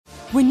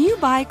When you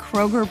buy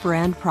Kroger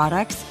brand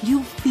products,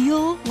 you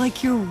feel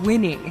like you're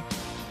winning.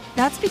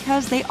 That's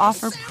because they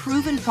offer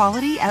proven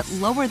quality at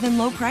lower than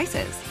low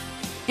prices.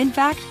 In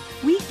fact,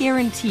 we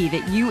guarantee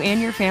that you and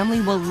your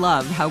family will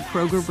love how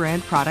Kroger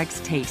brand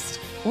products taste,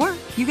 or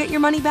you get your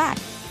money back.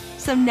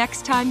 So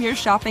next time you're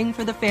shopping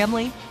for the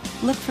family,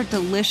 look for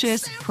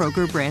delicious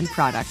Kroger brand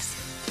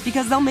products,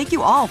 because they'll make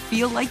you all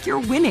feel like you're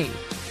winning.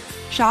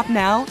 Shop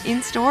now,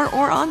 in-store,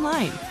 or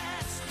online.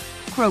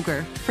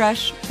 Kroger,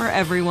 fresh for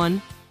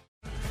everyone.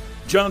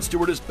 Jon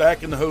Stewart is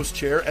back in the host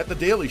chair at The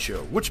Daily Show,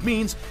 which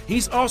means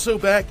he's also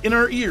back in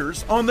our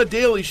ears on The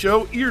Daily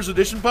Show Ears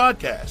Edition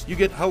podcast. You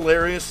get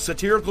hilarious,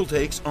 satirical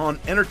takes on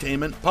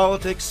entertainment,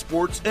 politics,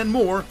 sports, and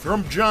more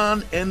from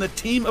Jon and the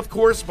team of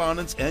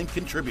correspondents and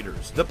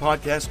contributors. The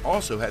podcast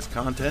also has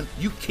content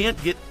you can't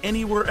get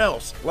anywhere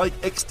else, like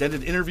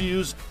extended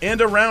interviews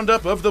and a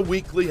roundup of the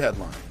weekly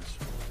headlines.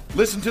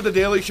 Listen to The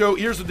Daily Show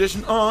Ears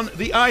Edition on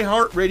the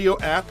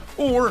iHeartRadio app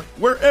or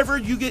wherever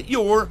you get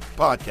your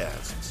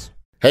podcasts.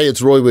 Hey,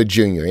 it's Roy Wood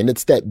Jr., and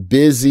it's that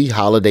busy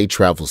holiday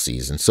travel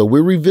season. So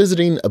we're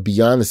revisiting a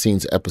Behind the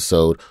Scenes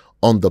episode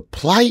on the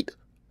plight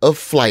of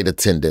flight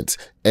attendants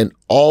and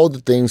all the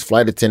things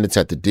flight attendants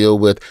have to deal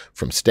with,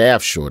 from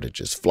staff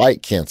shortages,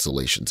 flight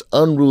cancellations,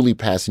 unruly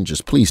passengers.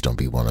 Please don't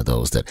be one of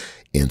those that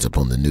ends up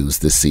on the news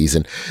this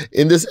season.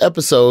 In this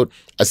episode,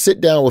 I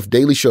sit down with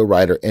Daily Show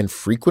writer and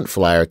frequent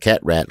flyer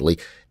Kat Rattley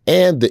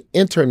and the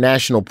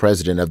international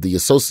president of the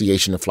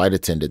Association of Flight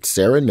Attendants,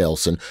 Sarah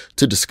Nelson,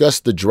 to discuss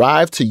the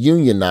drive to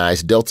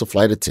unionize Delta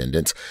flight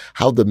attendants,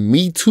 how the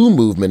Me Too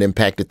movement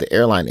impacted the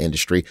airline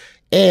industry,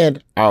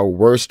 and our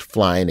worst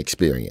flying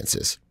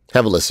experiences.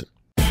 Have a listen.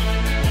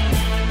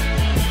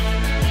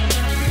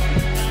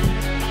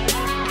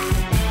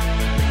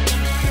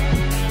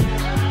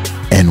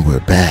 And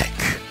we're back.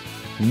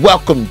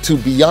 Welcome to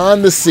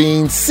Beyond the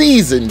Scenes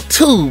Season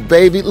 2,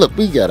 baby. Look,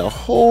 we got a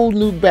whole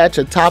new batch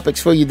of topics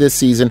for you this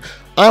season.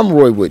 I'm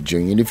Roy Wood Jr.,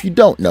 and if you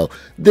don't know,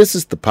 this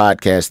is the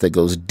podcast that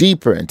goes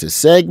deeper into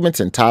segments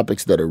and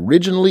topics that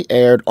originally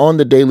aired on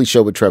The Daily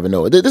Show with Trevor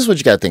Noah. This is what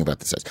you got to think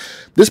about this as.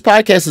 This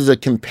podcast is a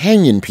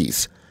companion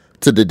piece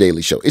to The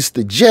Daily Show. It's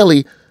the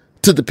jelly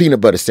to the peanut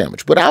butter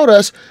sandwich. Without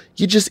us,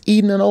 you're just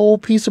eating an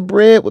old piece of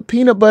bread with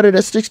peanut butter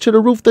that sticks to the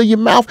roof of your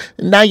mouth,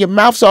 and now your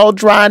mouth's all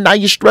dry, and now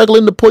you're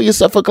struggling to pour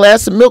yourself a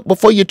glass of milk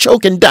before you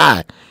choke and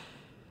die.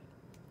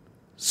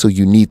 So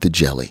you need the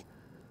jelly.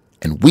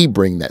 And we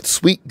bring that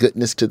sweet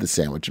goodness to the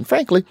sandwich. And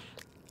frankly,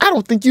 I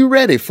don't think you're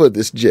ready for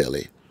this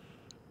jelly.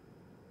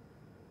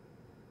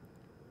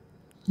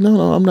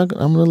 No, I'm going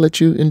to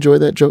let you enjoy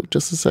that joke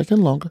just a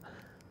second longer.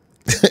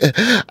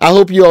 I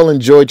hope you all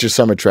enjoyed your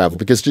summer travel,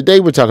 because today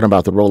we're talking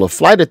about the role of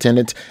flight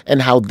attendants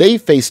and how they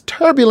face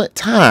turbulent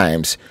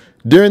times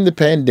during the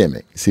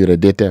pandemic. See what I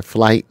did there?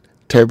 Flight,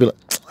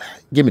 turbulent.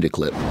 Give me the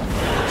clip.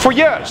 For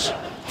years,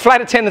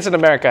 flight attendants in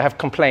America have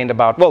complained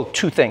about, well,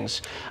 two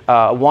things.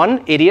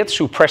 One, idiots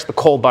who press the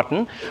call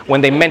button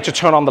when they meant to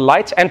turn on the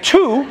lights. And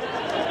two,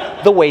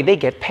 the way they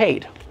get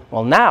paid.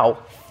 Well, now,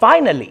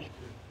 finally,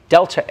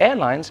 Delta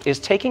Airlines is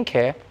taking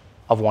care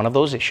of one of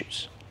those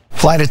issues.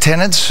 Flight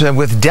attendants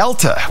with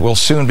Delta will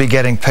soon be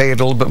getting paid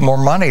a little bit more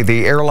money.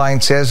 The airline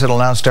says it'll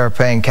now start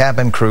paying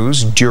cabin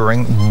crews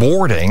during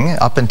boarding.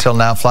 Up until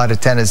now, flight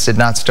attendants did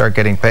not start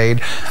getting paid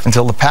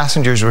until the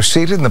passengers were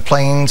seated and the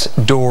plane's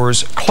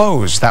doors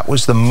closed. That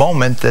was the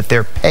moment that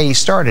their pay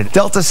started.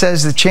 Delta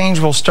says the change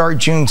will start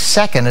June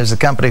 2nd as the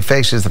company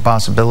faces the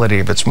possibility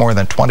of its more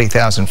than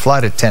 20,000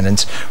 flight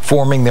attendants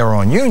forming their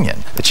own union.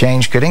 The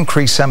change could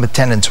increase some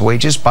attendants'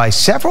 wages by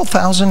several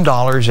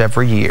 $1,000s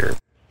every year.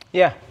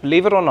 Yeah,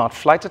 believe it or not,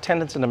 flight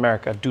attendants in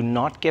America do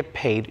not get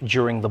paid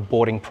during the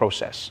boarding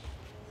process,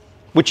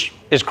 which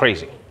is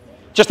crazy.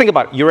 Just think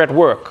about it. You're at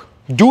work,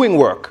 doing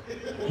work,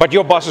 but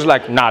your boss is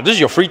like, nah, this is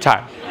your free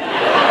time.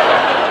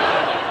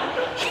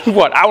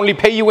 What, I only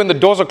pay you when the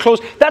doors are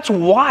closed? That's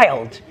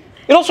wild.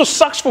 It also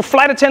sucks for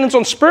flight attendants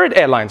on Spirit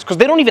Airlines, because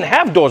they don't even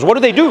have doors. What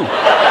do? Do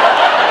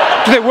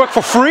they work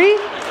for free?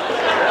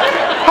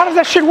 How does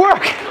that shit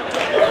work?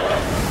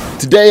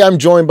 Today, I'm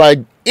joined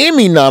by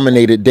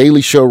Emmy-nominated Daily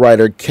Show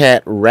writer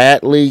Kat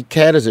Rattley.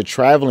 Kat is a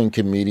traveling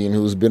comedian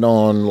who's been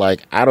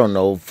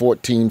on,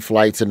 14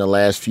 flights in the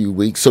last few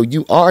weeks. So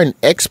you are an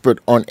expert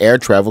on air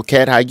travel.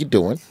 Kat, how you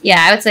doing?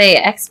 Yeah, I would say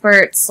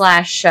expert /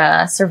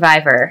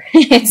 survivor.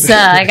 It's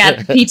I got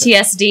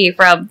PTSD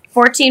from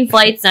 14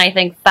 flights in, I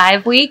think,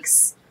 5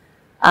 weeks.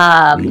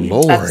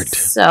 Lord.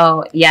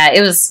 So, yeah,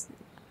 it was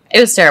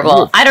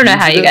terrible. I don't know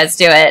how you guys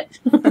do it.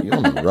 You're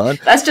on the run.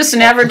 That's just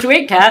an average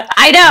week, Kat.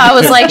 I know. I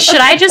was like,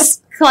 should I just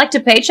collect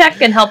a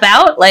paycheck and help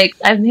out?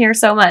 I'm here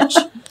so much.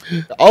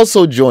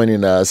 Also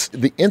joining us,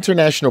 the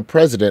international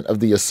president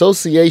of the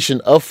Association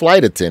of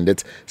Flight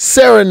Attendants,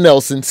 Sarah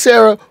Nelson.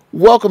 Sarah,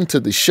 welcome to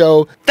the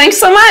show. Thanks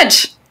so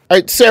much. All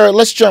right, Sarah,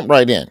 let's jump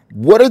right in.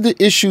 What are the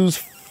issues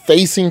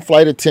facing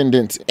flight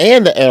attendants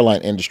and the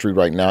airline industry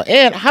right now?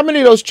 And how many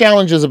of those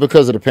challenges are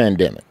because of the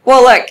pandemic?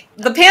 Well, look,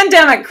 the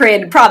pandemic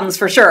created problems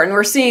for sure, and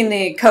we're seeing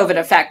the COVID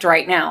effect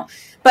right now.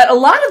 But a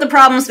lot of the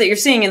problems that you're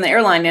seeing in the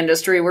airline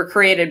industry were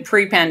created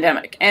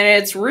pre-pandemic. And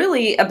it's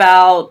really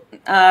about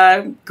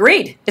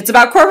greed. It's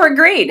about corporate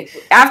greed.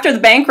 After the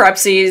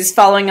bankruptcies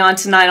following on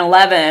to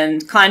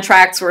 9/11,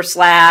 contracts were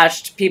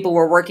slashed, people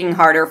were working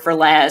harder for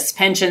less,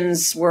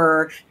 pensions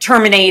were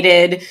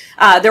terminated.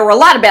 There were a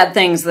lot of bad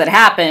things that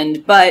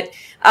happened, but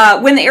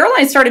when the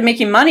airlines started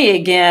making money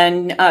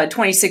again,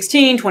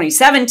 2016,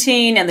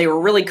 2017, and they were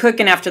really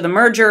cooking after the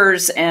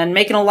mergers and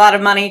making a lot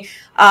of money,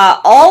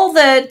 all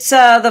that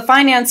the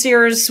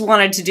financiers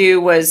wanted to do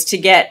was to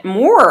get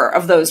more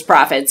of those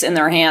profits in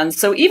their hands.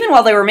 So even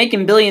while they were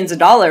making billions of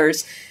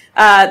dollars,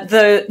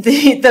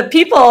 the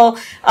people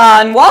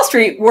on Wall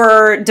Street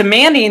were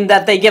demanding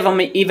that they give them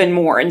even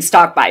more in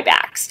stock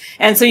buybacks.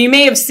 And so you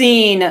may have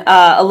seen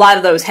a lot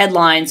of those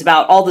headlines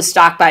about all the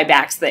stock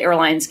buybacks the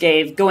airlines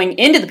gave going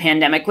into the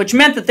pandemic, which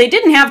meant that they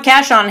didn't have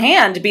cash on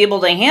hand to be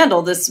able to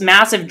handle this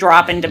massive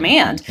drop in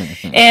demand.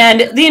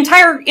 And the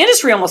entire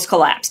industry almost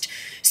collapsed.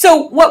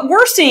 So what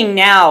we're seeing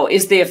now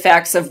is the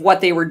effects of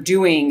what they were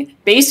doing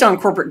based on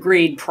corporate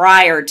greed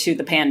prior to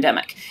the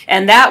pandemic.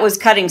 And that was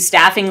cutting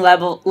staffing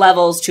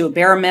levels to a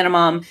bare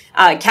minimum,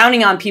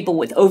 counting on people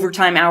with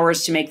overtime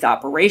hours to make the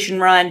operation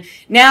run.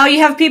 Now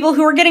you have people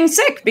who are getting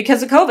sick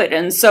because of COVID,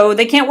 and so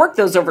they can't work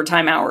those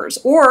overtime hours.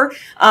 Or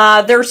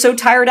they're so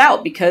tired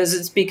out because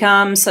it's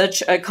become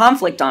such a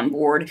conflict on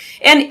board.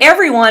 And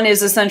everyone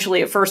is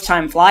essentially a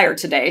first-time flyer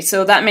today,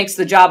 so that makes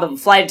the job of a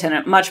flight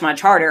attendant much,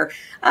 much harder.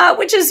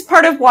 Which is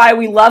part of why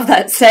we love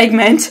that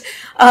segment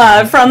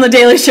from The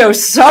Daily Show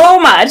so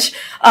much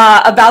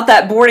about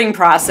that boarding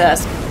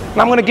process. And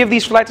I'm going to give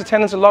these flight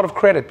attendants a lot of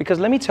credit because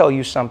let me tell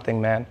you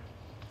something, man.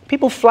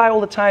 People fly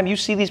all the time. You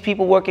see these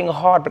people working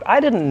hard, but I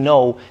didn't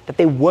know that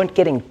they weren't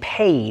getting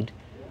paid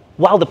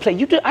while the plane.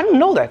 I didn't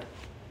know that.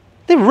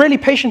 They're really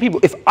patient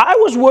people. If I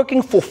was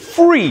working for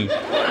free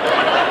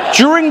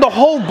during the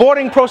whole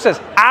boarding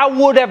process, I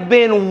would have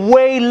been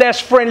way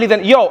less friendly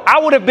than, I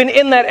would have been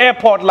in that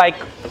airport like,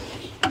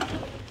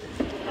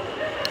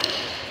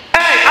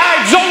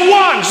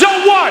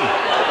 Zone one,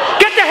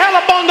 get the hell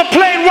up on the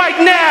plane right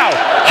now.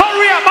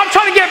 Hurry up, I'm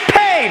trying to get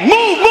paid.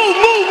 Move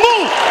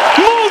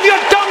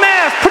your dumb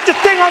ass. Put your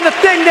thing on the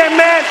thing there,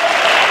 man.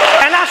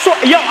 And I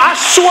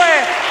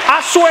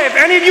swear, if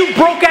any of you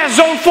broke ass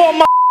Zone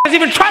 4 is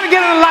even trying to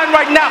get in the line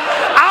right now,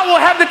 I will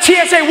have the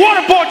TSA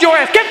waterboard your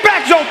ass. Get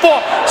back, Zone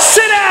 4.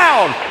 Sit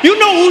down. You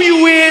know who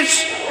you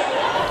is.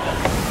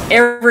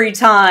 Every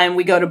time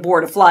we go to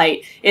board a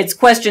flight, it's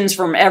questions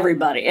from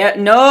everybody.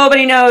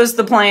 Nobody knows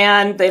the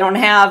plan. They don't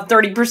have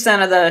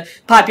 30% of the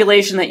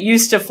population that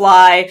used to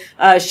fly,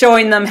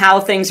 showing them how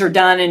things are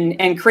done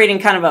and creating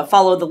kind of a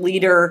follow the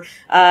leader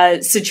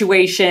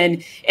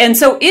situation. And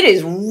so it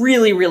is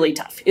really, really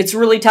tough. It's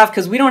really tough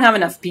because we don't have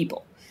enough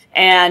people.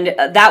 And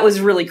that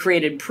was really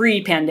created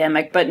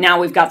pre-pandemic, but now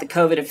we've got the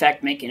COVID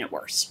effect making it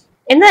worse.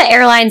 In the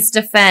airline's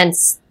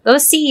defense,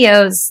 those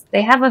CEOs,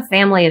 they have a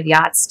family of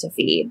yachts to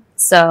feed.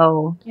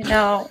 So,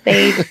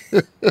 they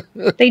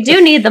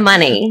do need the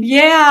money.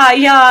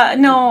 Yeah.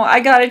 No,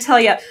 I got to tell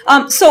you.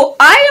 So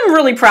I am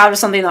really proud of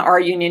something that our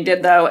union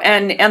did, though,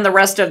 and the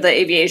rest of the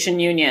aviation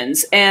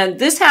unions. And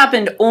this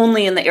happened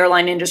only in the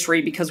airline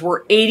industry because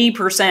we're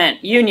 80%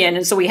 union,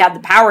 and so we have the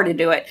power to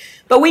do it.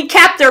 But we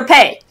capped their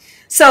pay.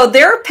 So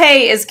their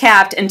pay is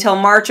capped until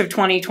March of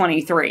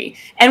 2023.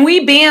 And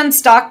we banned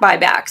stock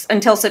buybacks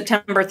until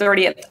September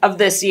 30th of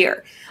this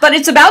year. But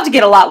it's about to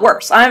get a lot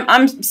worse.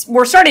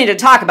 We're starting to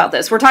talk about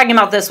this. We're talking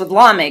about this with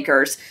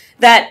lawmakers,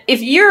 that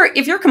if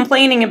you're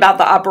complaining about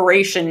the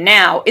operation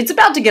now, it's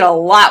about to get a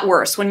lot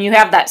worse when you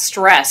have that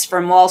stress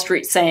from Wall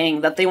Street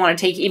saying that they want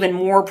to take even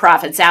more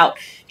profits out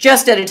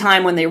just at a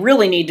time when they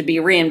really need to be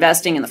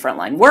reinvesting in the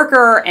frontline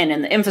worker and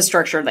in the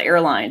infrastructure of the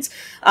airlines.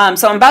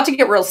 So I'm about to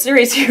get real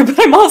serious here, but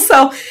I'm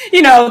also,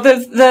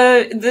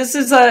 this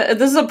is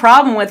a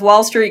problem with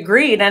Wall Street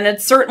greed, and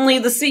it's certainly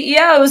the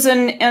CEOs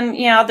and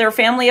their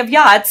family of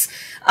yachts.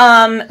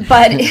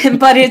 But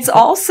it's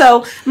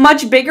also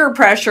much bigger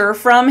pressure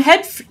from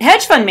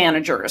hedge fund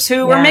managers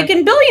who are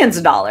making billions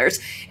of dollars,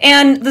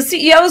 and the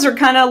CEOs are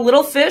kind of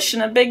little fish in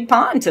a big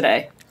pond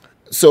today.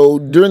 So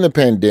during the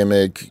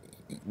pandemic,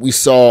 we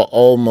saw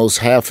almost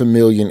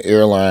 500,000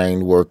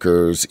 airline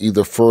workers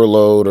either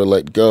furloughed or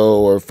let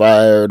go or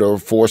fired or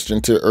forced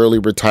into early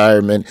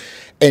retirement.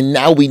 And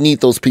now we need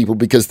those people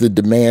because the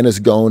demand has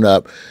gone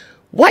up.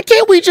 Why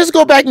can't we just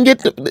go back and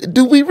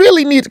do we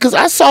really need, because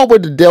I saw where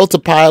the Delta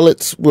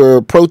pilots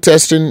were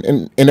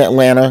protesting in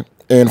Atlanta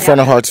in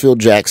front of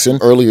Hartsfield-Jackson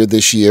earlier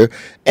this year.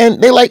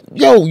 And they're like,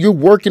 you're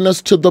working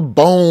us to the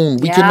bone.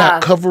 We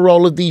cannot cover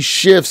all of these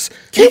shifts.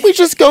 Can't we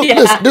just go?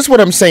 This is what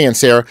I'm saying,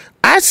 Sarah.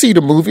 I see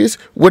the movies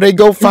where they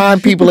go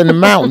find people in the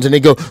mountains and they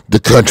go, the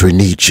country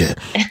needs you.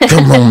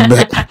 Come on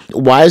back.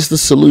 Why is the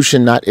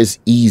solution not as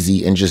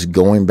easy in just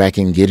going back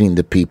and getting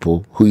the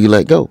people who you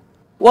let go?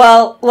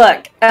 Well,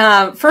 look,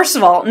 first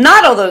of all,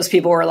 not all those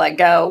people were let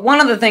go. One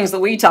of the things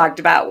that we talked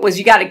about was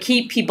you got to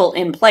keep people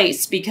in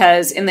place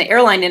because in the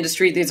airline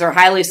industry, these are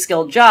highly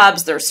skilled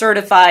jobs. They're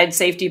certified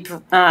safety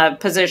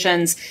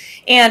positions.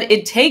 And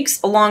it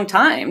takes a long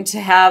time to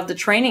have the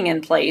training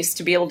in place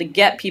to be able to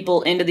get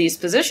people into these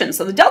positions.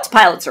 So the Delta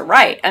pilots are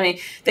right. I mean,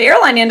 the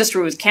airline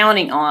industry was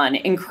counting on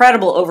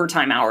incredible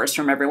overtime hours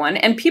from everyone,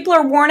 and people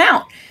are worn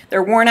out.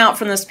 They're worn out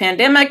from this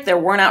pandemic. They're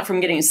worn out from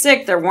getting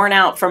sick. They're worn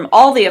out from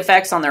all the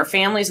effects on their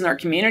families and their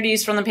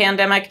communities from the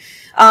pandemic.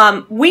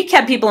 We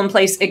kept people in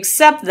place,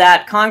 except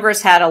that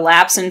Congress had a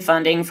lapse in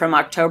funding from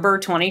October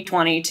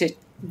 2020 to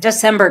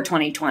December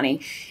 2020.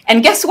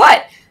 And guess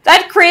what?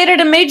 That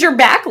created a major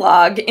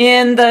backlog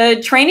in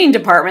the training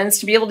departments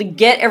to be able to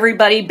get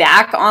everybody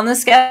back on the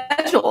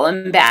schedule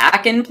and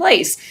back in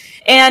place.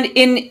 And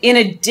in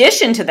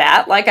addition to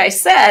that, like I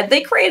said,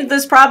 they created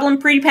this problem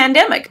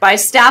pre-pandemic by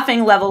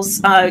staffing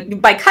levels,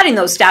 by cutting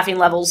those staffing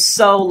levels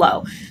so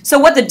low. So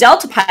what the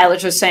Delta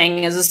pilots are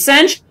saying is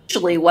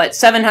essentially what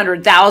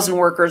 700,000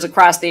 workers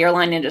across the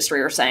airline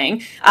industry are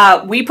saying.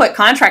 We put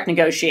contract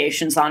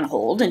negotiations on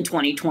hold in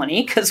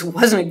 2020 because it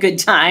wasn't a good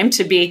time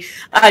to be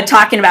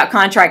talking about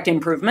contract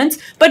improvements.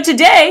 But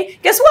today,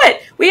 guess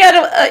what? We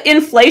had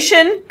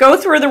inflation go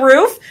through the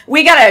roof.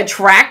 We got to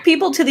attract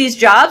people to these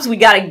jobs. We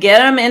got to get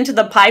them into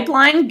the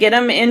pipeline, get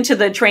them into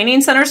the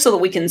training center so that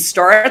we can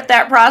start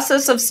that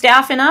process of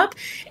staffing up.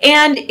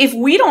 And if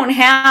we don't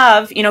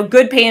have,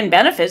 good pay and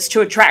benefits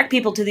to attract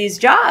people to these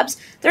jobs,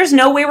 there's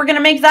no way we're going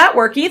to make that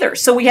work either.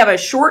 So we have a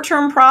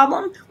short-term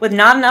problem with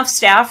not enough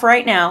staff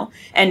right now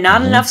and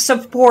not enough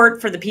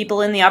support for the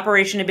people in the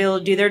operation to be able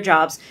to do their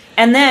jobs.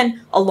 And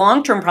then a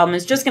long-term problem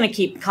is just going to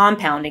keep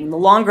compounding the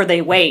longer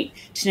they wait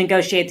to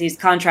negotiate these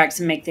contracts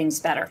and make things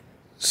better.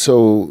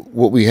 So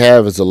what we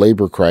have is a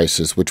labor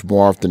crisis, which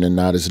more often than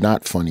not is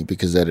not funny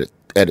because at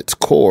its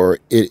core,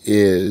 it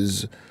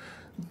is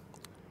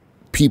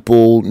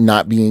people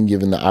not being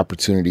given the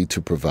opportunity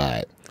to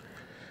provide.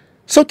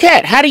 So,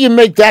 Kat, how do you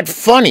make that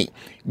funny?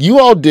 You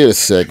all did a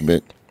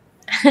segment.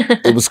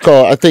 It was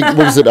called, I think, what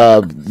was it?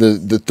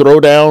 The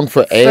Throwdown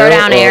for Air?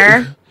 Throwdown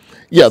Air?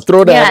 Yeah,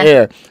 Throwdown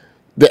Air.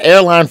 The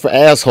airline for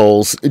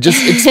assholes.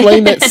 Just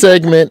explain that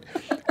segment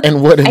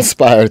and what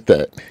inspired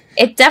that.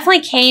 It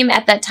definitely came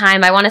at that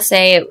time. I want to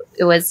say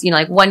it was,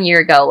 like 1 year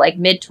ago, like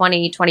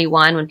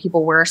mid-2021 when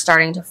people were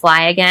starting to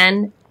fly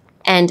again.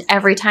 And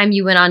every time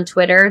you went on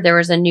Twitter, there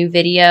was a new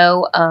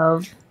video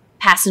of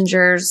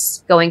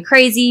passengers going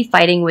crazy,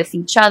 fighting with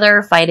each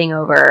other, fighting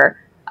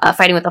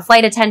with the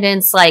flight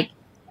attendants. Like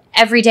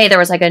every day there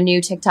was like a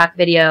new TikTok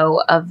video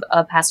of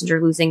a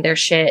passenger losing their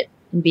shit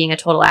and being a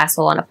total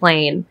asshole on a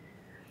plane.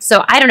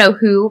 So I don't know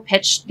who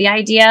pitched the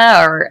idea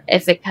or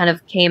if it kind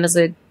of came as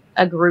a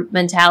group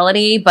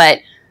mentality, but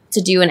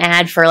to do an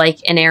ad for like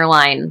an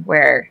airline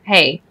where,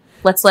 hey,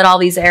 let's let all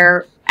these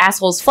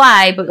assholes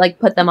fly, but like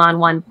put them on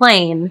one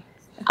plane.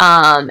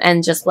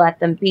 And just let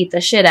them beat the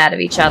shit out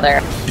of each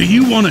other. Do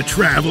you want to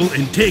travel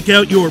and take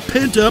out your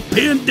pent-up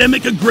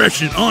pandemic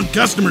aggression on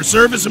customer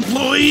service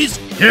employees?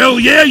 Hell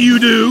yeah, you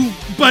do!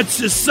 But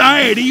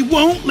society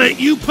won't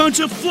let you punch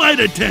a flight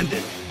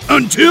attendant.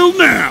 Until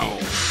now.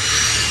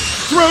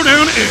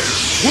 Throwdown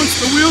Air. Once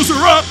the wheels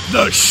are up,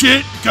 the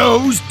shit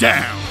goes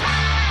down.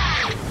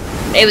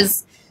 It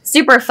was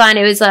super fun.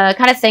 It was a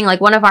kind of thing,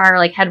 like one of our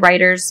like head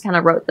writers kind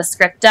of wrote the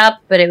script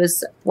up, but it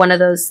was one of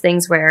those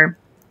things where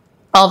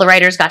all the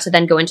writers got to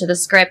then go into the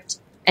script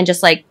and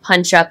just like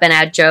punch up and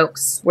add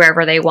jokes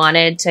wherever they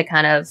wanted to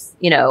kind of,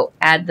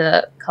 add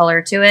the color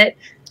to it.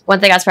 One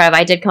thing I was proud of,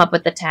 I did come up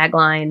with the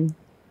tagline,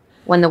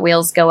 when the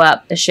wheels go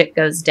up, the shit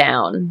goes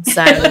down.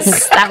 So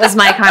that was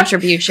my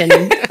contribution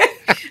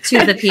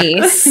to the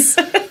piece.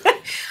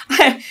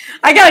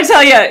 I gotta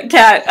tell you,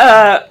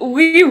 Kat,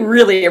 we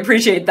really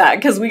appreciate that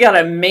because we got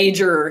a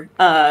major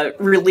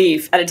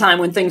relief at a time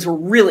when things were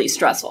really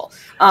stressful.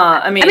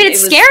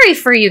 It's scary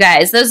for you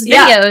guys. Those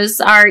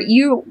videos are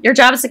your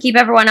job is to keep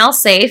everyone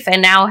else safe,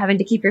 and now having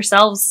to keep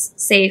yourselves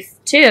safe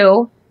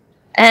too.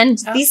 And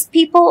these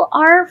people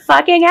are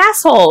fucking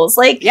assholes.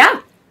 Like,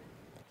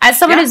 as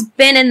someone who's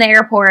been in the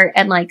airport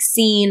and like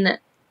seen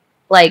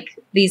like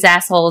these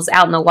assholes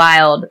out in the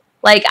wild,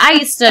 like I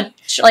used to,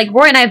 like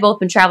Roy and I have both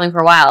been traveling for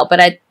a while, but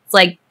it's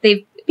like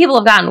people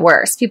have gotten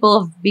worse.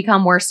 People have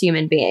become worse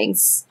human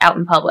beings out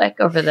in public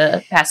over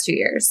the past 2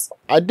 years.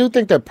 I do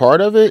think that part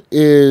of it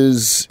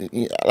is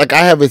like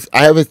I have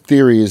a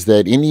theory is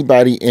that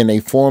anybody in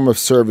a form of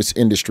service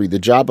industry, the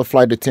job of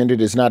flight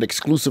attendant is not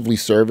exclusively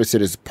service,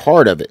 it is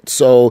part of it.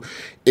 So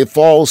it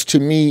falls to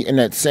me in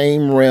that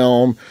same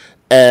realm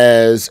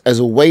as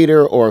a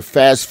waiter or a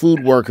fast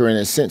food worker in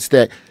a sense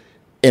that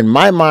in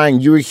my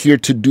mind, you're here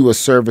to do a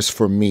service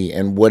for me,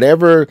 and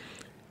whatever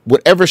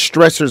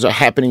stressors are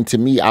happening to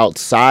me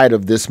outside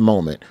of this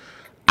moment,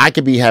 I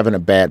could be having a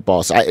bad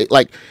boss.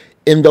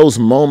 In those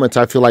moments,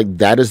 I feel like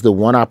that is the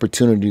one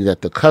opportunity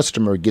that the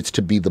customer gets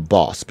to be the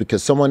boss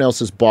because someone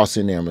else is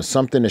bossing them or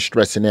something is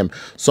stressing them.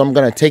 So I'm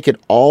going to take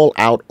it all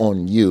out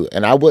on you.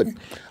 And I would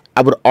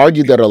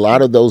argue that a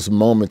lot of those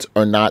moments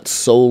are not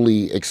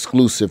solely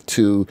exclusive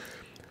to,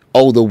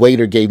 oh, the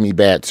waiter gave me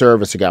bad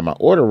service, I got my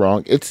order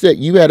wrong. It's that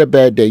you had a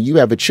bad day, you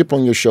have a chip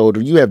on your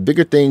shoulder, you have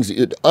bigger things,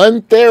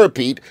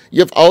 untherapied, you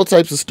have all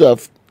types of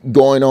stuff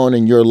going on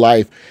in your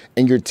life,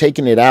 and you're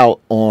taking it out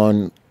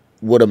on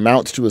what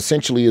amounts to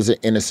essentially is an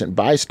innocent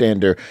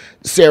bystander.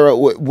 Sarah,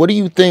 what do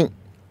you think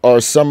are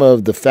some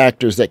of the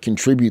factors that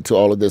contribute to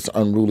all of this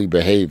unruly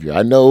behavior?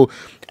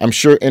 I'm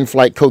sure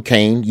in-flight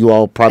cocaine, you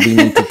all probably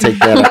need to take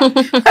that out.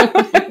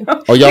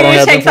 Oh, y'all don't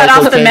have take that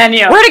off the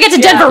menu. We're going to get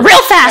to Denver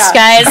real fast,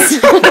 guys.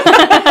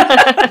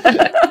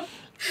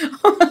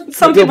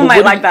 Some people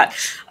might like that.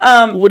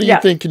 What do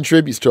you think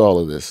contributes to all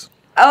of this?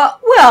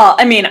 Well,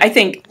 I mean, I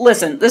think,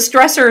 listen, the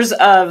stressors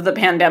of the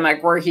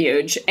pandemic were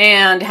huge,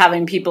 and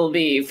having people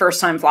be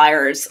first-time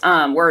flyers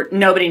where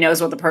nobody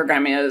knows what the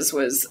program is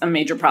was a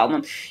major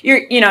problem.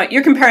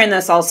 You're comparing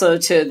this also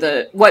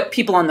to what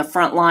people on the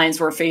front lines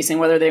were facing,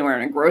 whether they were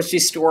in a grocery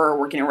store or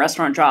working a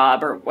restaurant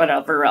job or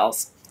whatever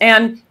else.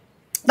 And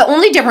the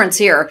only difference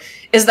here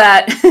is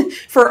that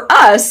for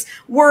us,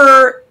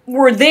 we're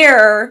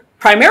there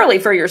primarily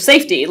for your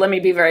safety, let me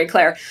be very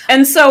clear.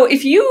 And so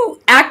if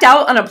you act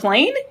out on a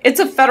plane, it's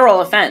a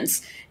federal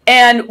offense.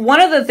 And one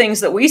of the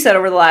things that we said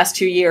over the last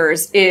 2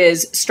 years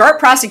is start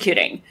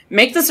prosecuting,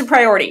 make this a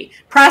priority,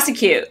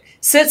 prosecute,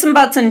 sit some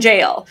butts in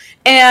jail.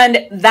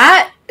 And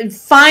that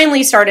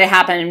finally started to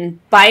happen.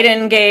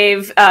 Biden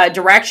gave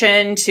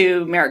direction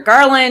to Merrick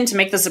Garland to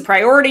make this a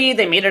priority.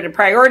 They made it a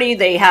priority.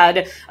 They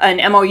had an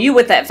MOU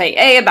with the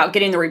FAA about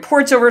getting the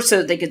reports over so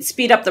that they could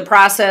speed up the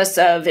process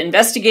of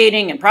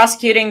investigating and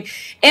prosecuting.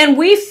 And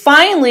we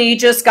finally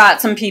just got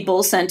some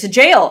people sent to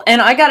jail.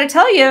 And I got to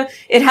tell you,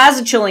 it has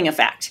a chilling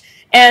effect.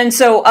 And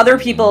so other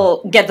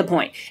people get the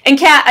point. And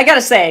Kat, I got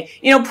to say,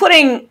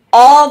 putting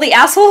all the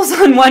assholes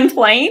on one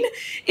plane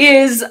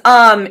is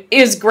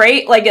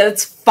great. Like,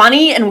 it's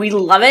funny and we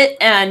love it.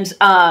 And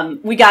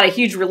we got a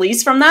huge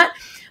release from that.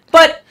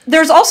 But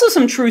there's also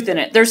some truth in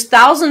it. There's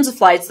thousands of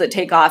flights that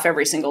take off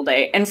every single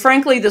day. And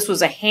frankly, this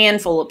was a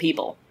handful of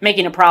people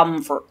making a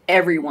problem for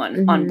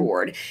everyone on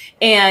board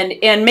and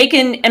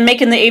making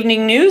the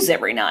evening news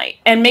every night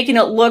and making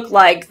it look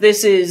like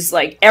this is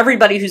like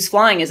everybody who's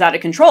flying is out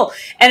of control.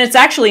 And it's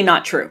actually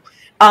not true.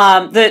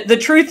 The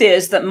truth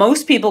is that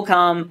most people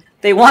come,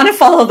 they want to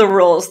follow the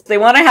rules. They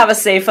want to have a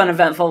safe,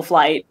 uneventful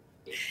flight.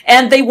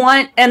 And they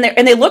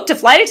look to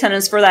flight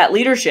attendants for that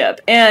leadership.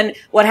 And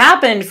what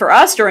happened for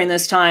us during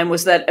this time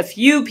was that a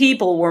few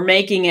people were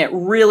making it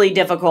really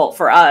difficult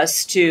for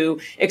us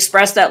to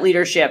express that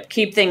leadership,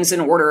 keep things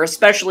in order,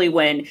 especially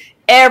when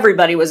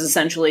everybody was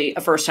essentially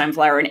a first-time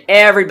flyer and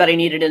everybody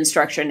needed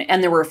instruction.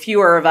 And there were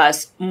fewer of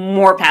us,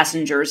 more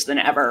passengers than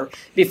ever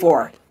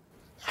before.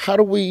 How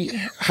do we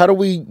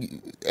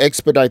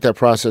expedite that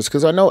process?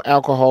 Because I know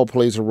alcohol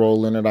plays a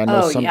role in it. I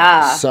know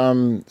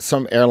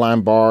some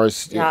airline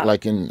bars,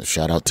 like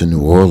shout out to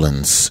New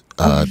Orleans,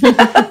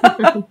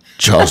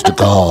 Charles de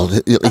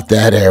Gaulle,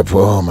 that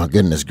airport. Oh my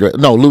goodness, great.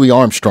 No, Louis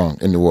Armstrong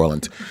in New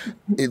Orleans.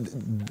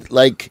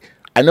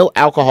 I know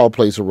alcohol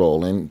plays a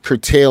role in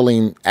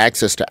curtailing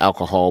access to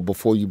alcohol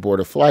before you board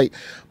a flight,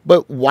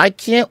 but why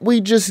can't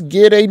we just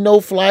get a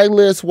no-fly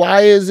list?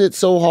 Why is it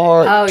so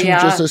hard to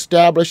just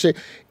establish it?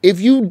 If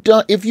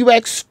you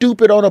act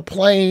stupid on a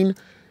plane,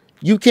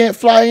 you can't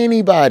fly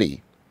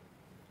anybody.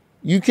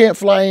 You can't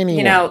fly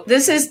anyone.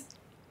 This is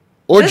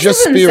Spirit.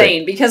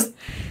 Insane because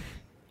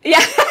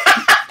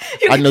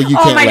I know you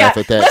can't laugh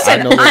at that.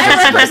 Listen,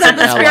 I represent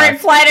the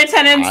Spirit flight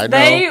attendants.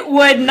 They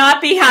would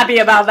not be happy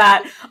about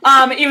that.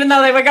 Even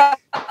though they would go,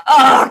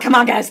 oh, come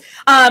on, guys.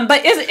 And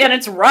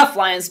it's rough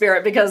flying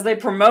Spirit because they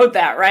promote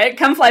that, right?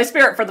 Come fly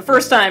Spirit for the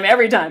first time,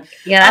 every time.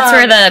 Yeah, that's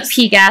where the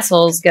peak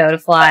assholes go to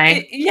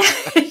fly.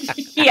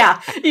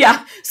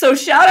 Yeah. So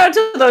shout out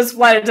to those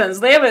flight attendants.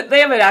 They have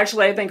it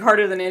actually, I think,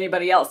 harder than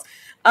anybody else.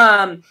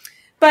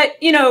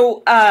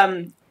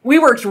 We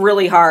worked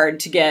really hard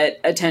to get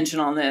attention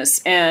on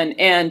this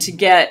and to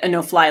get a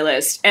no-fly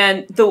list.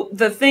 And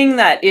the thing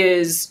that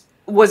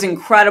was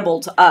incredible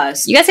to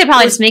us. You guys could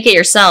probably just make it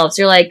yourselves.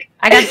 You're like,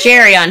 I got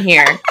Jerry on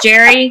here.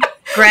 Jerry,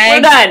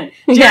 Greg. We're done.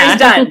 Jerry's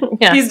done.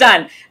 Yeah. He's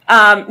done.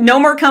 No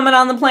more coming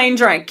on the plane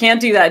drunk. Can't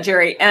do that,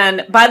 Jerry.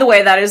 And by the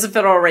way, that is a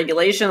federal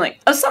regulation.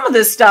 Like, some of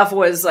this stuff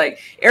was like,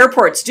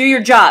 airports, do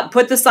your job,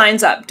 put the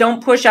signs up,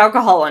 don't push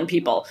alcohol on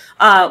people.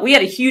 We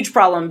had a huge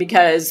problem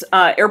because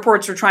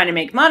airports were trying to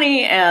make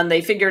money, and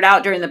they figured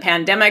out during the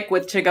pandemic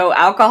with to-go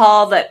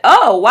alcohol that,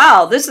 oh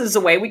wow, this is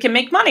a way we can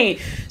make money.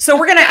 So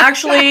we're gonna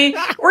actually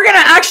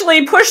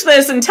push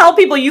this and tell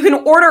people you can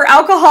order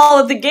alcohol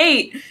at the gate.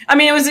 I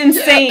mean, it was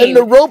insane. Yeah, and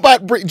the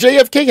robot,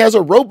 JFK has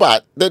a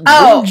robot that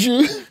brings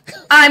you.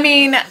 I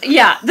mean,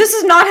 this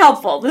is not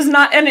helpful.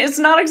 And it's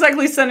not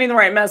exactly sending the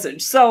right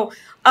message. So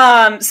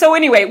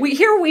anyway,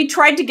 we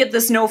tried to get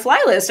this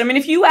no-fly list. I mean,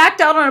 if you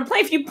act out on a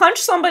plane, if you punch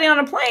somebody on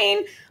a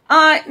plane,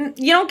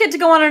 you don't get to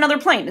go on another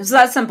plane. It's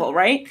that simple,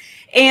 right?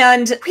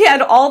 And we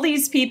had all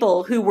these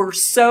people who were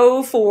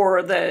so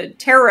for the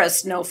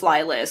terrorist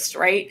no-fly list,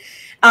 right?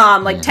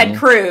 Ted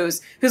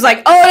Cruz, who's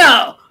like, oh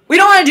no, we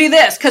don't want to do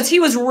this, because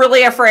he was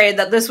really afraid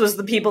that this was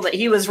the people that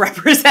he was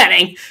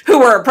representing who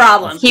were a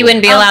problem. He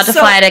wouldn't be allowed to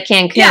fly to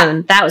Cancun.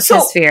 Yeah, that was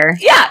his fear.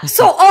 Yeah.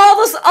 So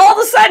all of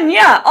a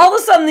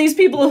sudden, these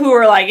people who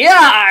are like,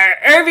 yeah,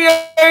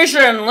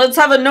 aviation, let's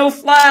have a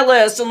no-fly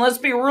list, and let's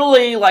be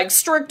really like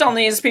strict on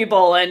these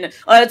people, and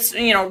let's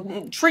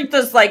treat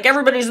this like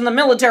everybody's in the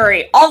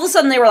military. All of a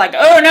sudden, they were like,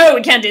 oh no,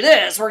 we can't do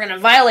this. We're going to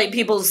violate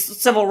people's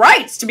civil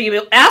rights to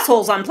be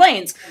assholes on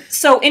planes.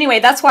 So anyway,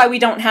 that's why we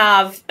don't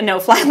have a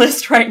no-fly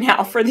list right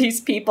now for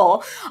these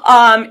people,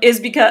 is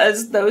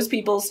because those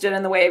people stood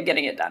in the way of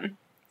getting it done.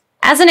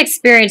 As an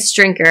experienced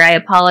drinker, I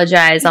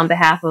apologize on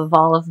behalf of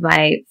all of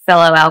my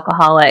fellow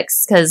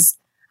alcoholics, because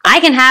I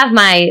can have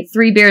my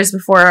 3 beers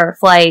before our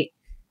flight,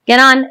 get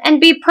on,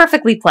 and be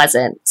perfectly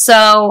pleasant.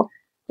 So,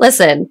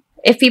 listen,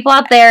 if people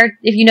out there,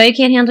 if you know you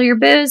can't handle your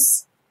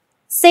booze,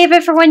 save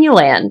it for when you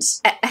land.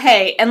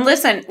 Hey, and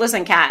listen,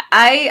 Kat,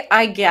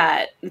 I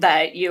get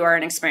that you are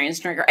an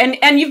experienced drinker,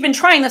 and you've been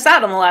trying this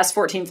out on the last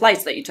 14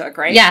 flights that you took,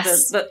 right?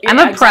 Yes, I'm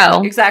a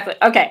pro. Exactly.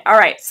 Okay. All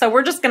right. So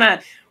we're just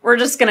gonna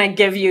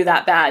give you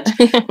that badge.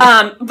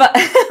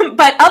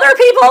 But other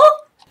people,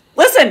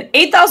 listen,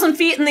 8,000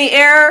 feet in the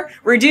air,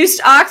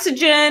 reduced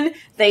oxygen.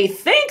 They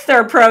think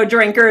they're pro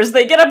drinkers.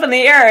 They get up in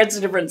the air. It's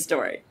a different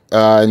story.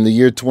 In the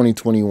year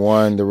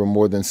 2021, there were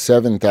more than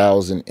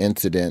 7,000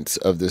 incidents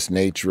of this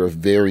nature of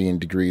varying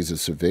degrees of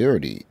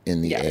severity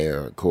in the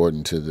air,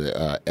 according to the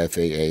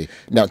FAA.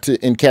 Now,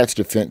 in Kat's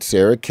defense,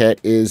 Sarah, Kat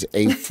is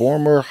a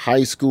former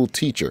high school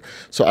teacher.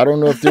 So I don't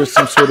know if there's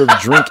some sort of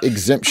drink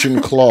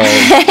exemption clause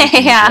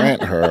that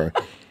grant her.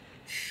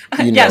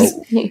 Yes.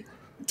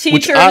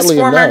 Teachers,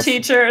 former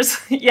teachers.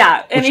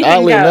 Yeah, anything goes.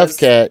 Oddly enough,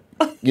 Kat,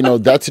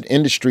 that's an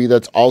industry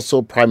that's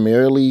also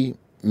primarily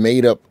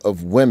made up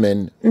of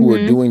women who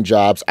are doing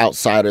jobs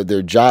outside of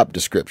their job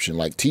description.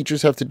 Like,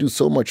 teachers have to do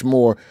so much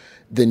more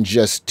than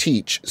just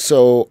teach.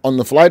 So on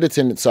the flight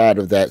attendant side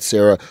of that,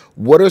 Sarah,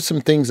 what are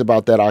some things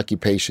about that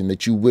occupation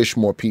that you wish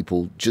more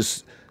people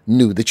just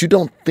knew that you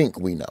don't think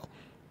we know?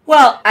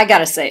 Well, I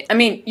gotta say, I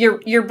mean,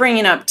 you're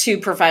bringing up 2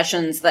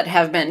 professions that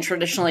have been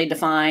traditionally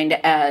defined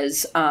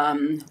as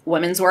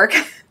women's work.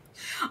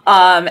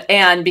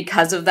 And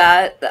because of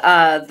that,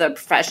 the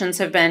professions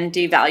have been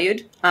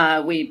devalued.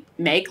 We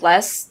make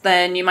less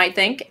than you might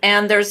think.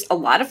 And there's a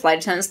lot of flight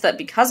attendants that,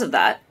 because of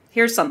that,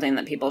 here's something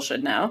that people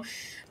should know.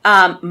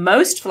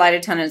 Most flight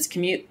attendants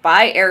commute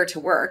by air to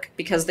work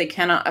because they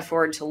cannot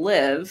afford to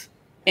live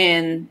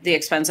in the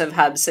expensive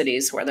hub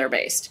cities where they're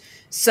based.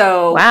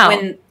 So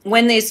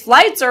when these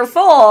flights are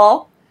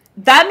full,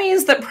 that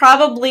means that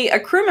probably a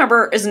crew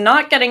member is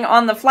not getting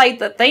on the flight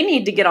that they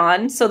need to get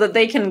on so that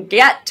they can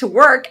get to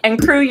work and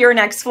crew your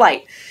next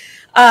flight.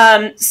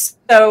 It's...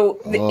 Do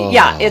they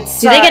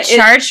get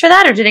charged for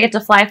that, or do they get to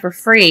fly for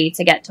free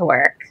to get to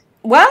work?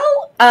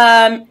 Well,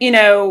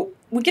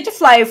 we get to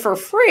fly for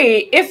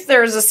free if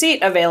there's a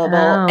seat available.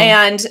 Oh.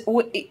 And,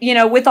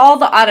 with all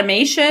the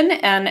automation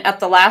and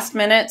at the last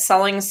minute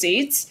selling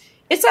seats,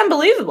 it's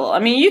unbelievable. I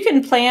mean, you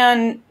can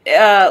plan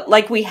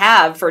like we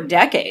have for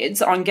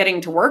decades on getting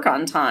to work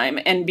on time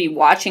and be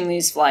watching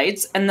these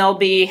flights, and they'll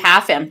be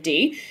half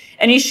empty.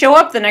 And you show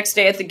up the next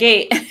day at the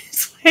gate, and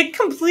it's like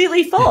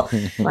completely full.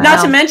 Wow.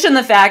 Not to mention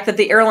the fact that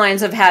the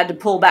airlines have had to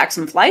pull back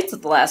some flights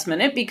at the last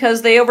minute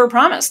because they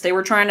overpromised. They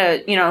were trying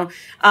to,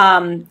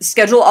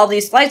 schedule all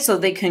these flights so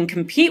they can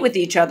compete with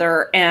each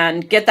other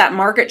and get that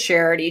market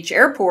share at each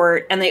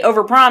airport. And they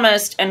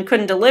overpromised and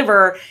couldn't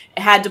deliver,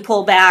 had to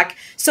pull back.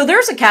 So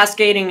there's a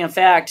cascading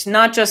effect,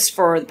 not just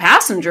for the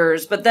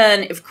passengers, but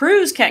then if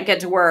crews can't get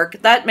to work,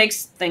 that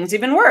makes things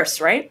even worse,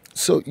 right?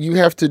 So you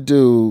have to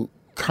do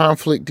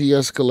conflict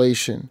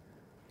de-escalation.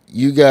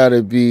 You got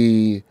to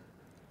be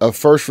a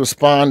first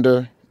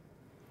responder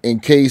in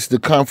case the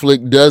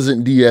conflict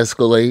doesn't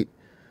de-escalate.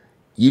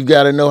 You've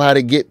got to know how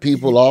to get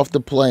people off the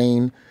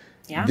plane.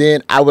 Yeah.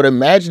 Then I would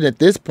imagine at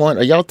this point,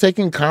 are y'all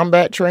taking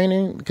combat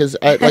training? Because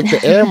the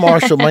air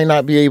marshal may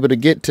not be able to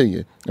get to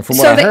you. And from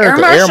what I heard,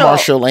 the air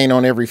marshal ain't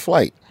on every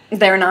flight.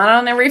 They're not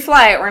on every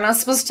flight. We're not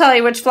supposed to tell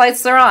you which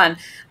flights they're on.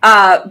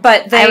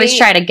 But I always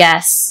try to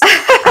guess.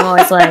 I'm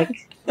always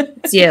like...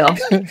 It's you.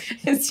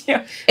 It's you.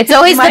 It's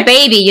always the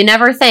baby. You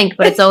never think,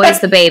 but it's always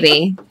the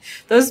baby.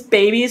 Those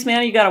babies,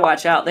 man, you got to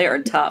watch out. They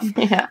are tough.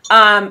 Yeah.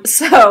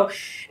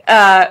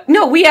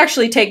 No, we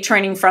actually take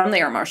training from the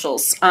air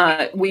marshals.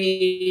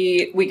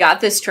 We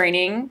got this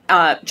training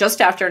just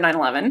after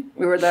 9/11.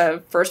 We were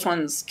the first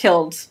ones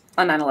killed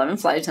on 9/11.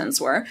 Flight attendants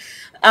were.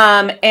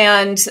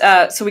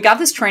 So we got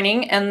this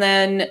training, and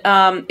then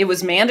it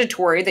was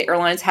mandatory. The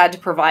airlines had to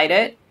provide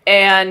it.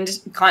 And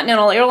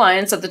Continental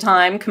Airlines at the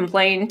time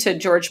complained to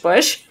George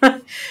Bush,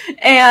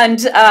 and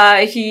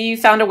he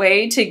found a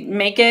way to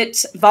make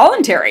it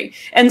voluntary.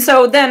 And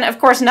so then, of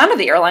course, none of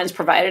the airlines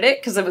provided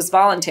it because it was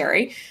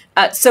voluntary.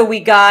 So we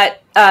got,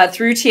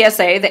 through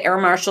TSA, the air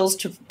marshals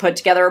to put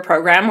together a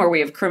program where we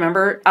have crew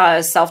member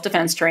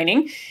self-defense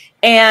training.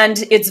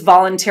 And it's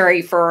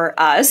voluntary for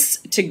us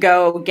to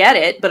go get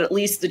it, but at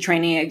least the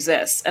training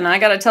exists. And I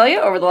got to tell you,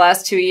 over the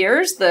last 2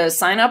 years, the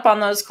sign up on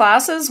those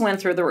classes went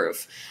through the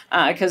roof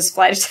because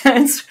flight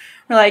attendants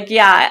were like,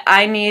 yeah,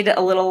 I need a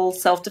little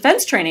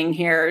self-defense training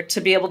here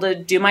to be able to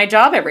do my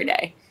job every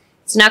day.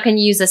 So now can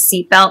you use a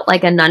seatbelt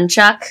like a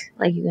nunchuck?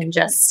 Like you can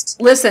just...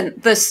 Listen,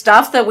 the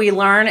stuff that we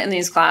learn in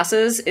these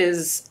classes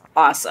is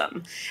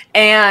awesome.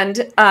 And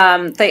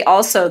they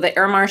also, the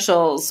air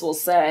marshals will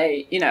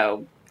say,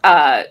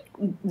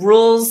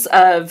 rules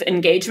of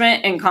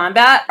engagement in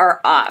combat are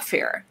off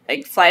here.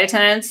 Like flight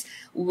attendants,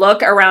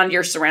 look around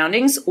your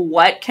surroundings.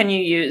 What can you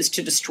use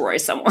to destroy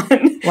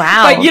someone?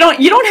 Wow. But you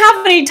don't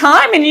have any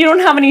time and you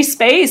don't have any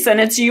space, and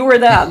it's you or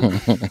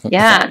them.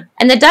 Yeah.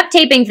 And the duct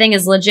taping thing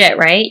is legit,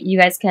 right? You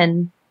guys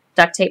can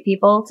duct tape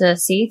people to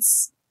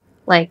seats.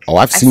 Like,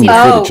 I've seen the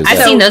footage of that.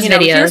 I've seen those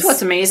videos. Here's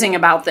what's amazing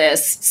about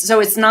this.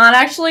 So it's not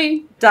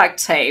actually duct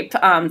tape,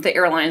 the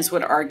airlines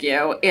would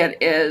argue.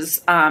 It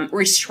is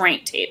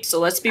restraint tape. So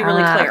let's be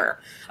really clear.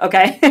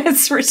 Okay?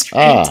 It's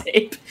restraint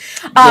tape.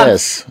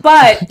 Yes.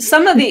 But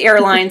some of the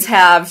airlines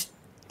have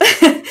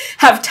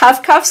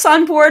tough cuffs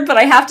on board, but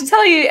I have to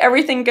tell you,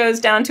 everything goes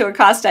down to a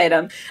cost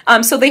item.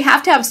 So they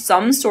have to have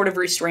some sort of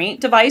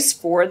restraint device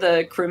for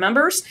the crew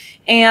members,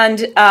 and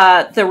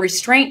the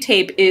restraint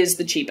tape is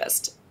the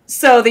cheapest.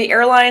 So the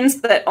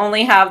airlines that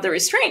only have the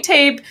restraint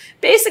tape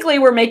basically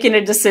were making a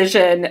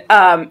decision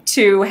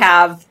to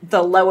have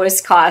the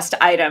lowest cost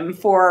item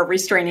for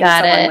restraining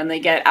someone when they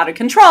get out of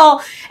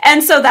control.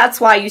 And so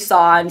that's why you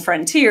saw on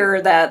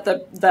Frontier that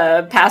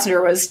the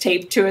passenger was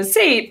taped to a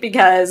seat,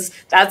 because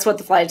that's what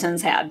the flight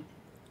attendants had.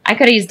 I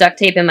could have used duct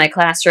tape in my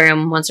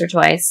classroom once or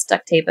twice,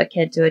 duct tape a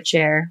kid to a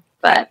chair,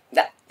 but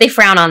they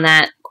frown on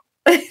that.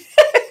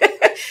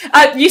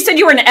 You said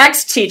you were an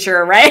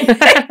ex-teacher, right?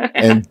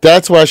 And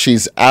that's why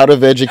she's out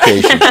of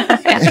education.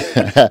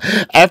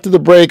 After the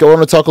break, I want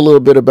to talk a little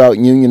bit about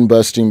union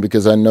busting,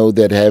 because I know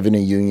that having a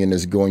union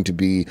is going to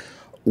be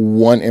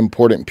one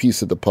important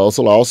piece of the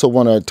puzzle. I also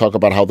want to talk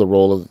about how the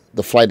role of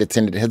the flight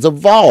attendant has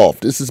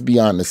evolved. This is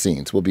Beyond the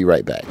Scenes. We'll be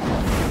right back.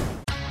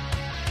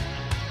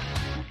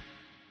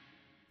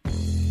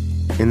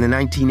 In the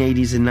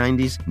 1980s and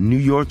 90s, New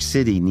York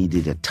City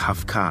needed a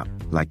tough cop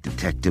like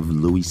Detective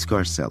Louis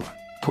Scarcella.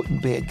 Putting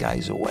bad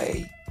guys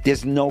away.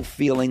 There's no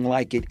feeling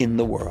like it in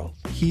the world.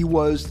 He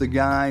was the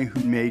guy who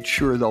made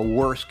sure the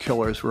worst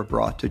killers were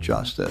brought to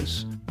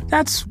justice.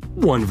 That's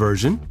one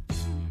version.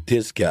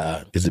 This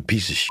guy is a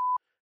piece of shit.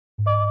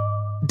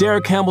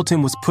 Derek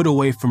Hamilton was put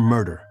away for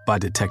murder by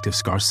Detective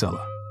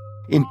Scarcella.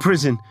 In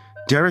prison,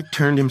 Derek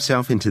turned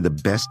himself into the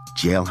best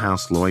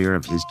jailhouse lawyer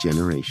of his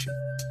generation.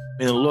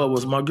 And the law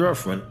was my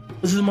girlfriend.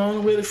 This is my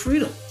only way to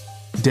freedom.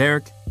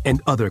 Derek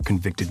and other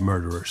convicted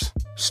murderers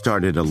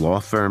started a law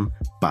firm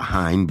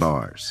behind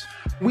bars.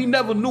 We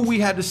never knew we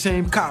had the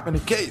same cop in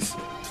the case.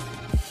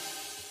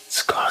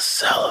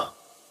 Scarcella.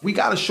 We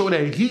gotta show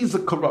that he's a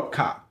corrupt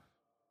cop.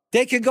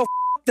 They can go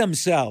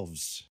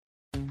themselves.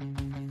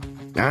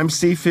 I'm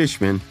Steve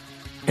Fishman.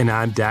 And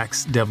I'm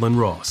Dax Devlin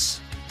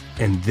Ross.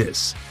 And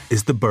this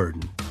is The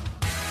Burden.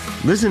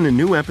 Listen to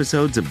new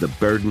episodes of The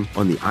Burden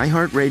on the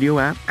iHeartRadio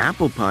app,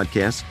 Apple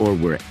Podcasts, or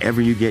wherever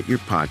you get your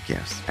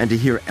podcasts. And to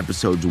hear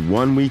episodes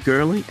 1 week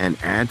early and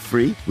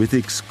ad-free with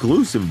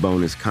exclusive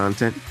bonus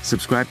content,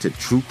 subscribe to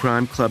True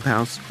Crime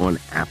Clubhouse on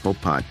Apple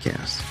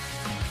Podcasts.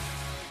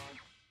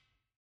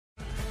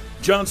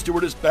 Jon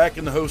Stewart is back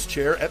in the host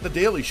chair at The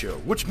Daily Show,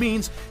 which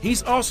means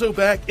he's also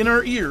back in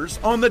our ears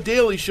on The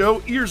Daily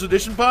Show Ears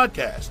Edition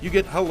podcast. You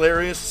get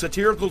hilarious,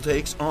 satirical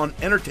takes on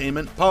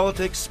entertainment,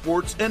 politics,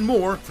 sports, and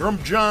more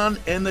from Jon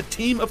and the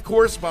team of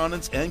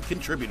correspondents and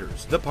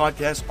contributors. The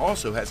podcast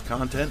also has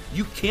content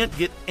you can't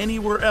get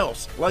anywhere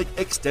else, like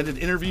extended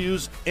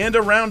interviews and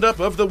a roundup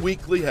of the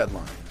weekly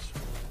headlines.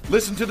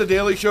 Listen to The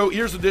Daily Show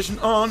Ears Edition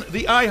on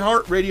the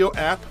iHeartRadio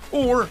app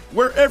or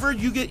wherever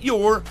you get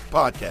your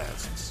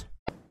podcasts.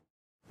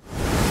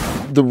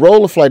 The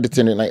role of flight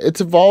attendant,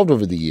 it's evolved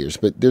over the years,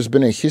 but there's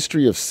been a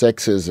history of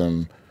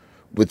sexism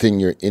within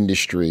your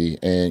industry.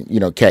 And,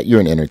 Kat, you're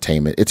in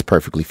entertainment. It's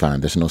perfectly fine.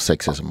 There's no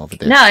sexism over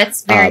there. No,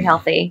 it's very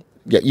healthy.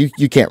 Yeah,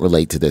 you can't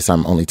relate to this.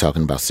 I'm only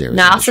talking about Sarah's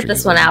No, I'll sit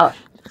this one out.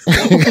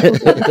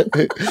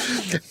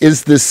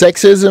 Is the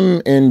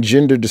sexism and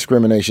gender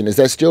discrimination, is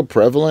that still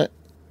prevalent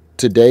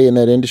today in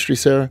that industry,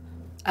 Sarah?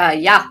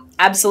 Yeah,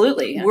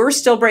 absolutely. Yeah. We're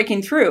still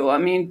breaking through. I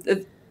mean,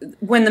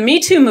 when the Me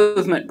Too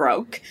movement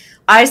broke,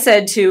 I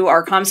said to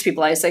our comms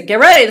people, I said, get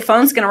ready, the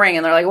phone's going to ring.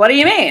 And they're like, what do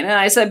you mean? And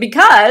I said,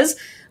 because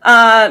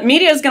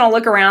media is going to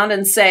look around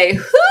and say,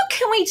 who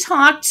can we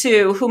talk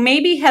to who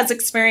maybe has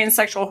experienced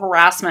sexual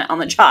harassment on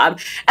the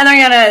job? And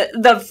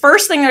the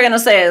first thing they're going to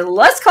say is,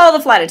 let's call the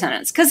flight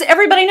attendants. Because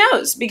everybody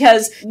knows,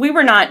 because we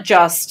were not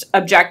just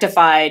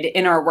objectified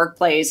in our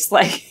workplace,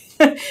 like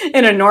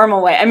in a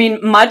normal way. I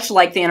mean, much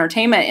like the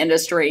entertainment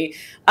industry,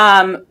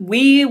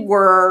 we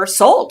were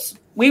sold.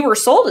 We were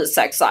sold as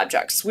sex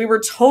objects. We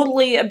were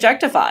totally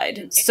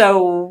objectified.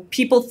 So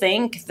people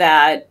think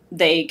that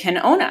they can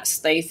own us.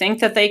 They think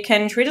that they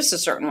can treat us a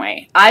certain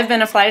way. I've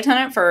been a flight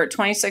attendant for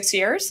 26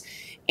 years,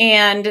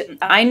 And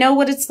I know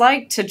what it's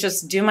like to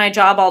just do my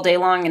job all day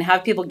long and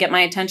have people get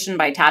my attention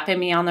by tapping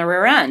me on the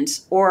rear end,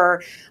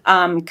 or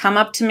come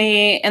up to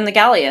me in the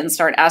galley and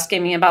start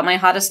asking me about my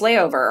hottest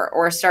layover,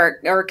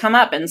 or come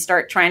up and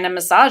start trying to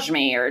massage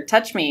me or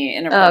touch me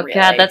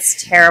inappropriately. Oh God,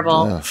 that's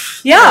terrible.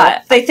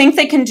 Yeah, they think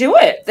they can do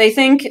it. They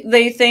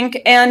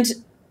think, and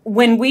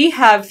when we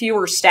have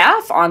fewer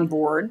staff on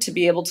board to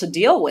be able to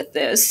deal with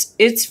this,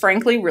 it's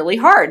frankly really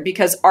hard,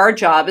 because our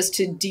job is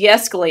to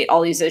de-escalate all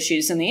these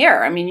issues in the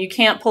air. I mean, you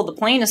can't pull the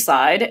plane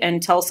aside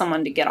and tell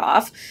someone to get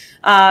off.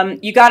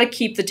 You got to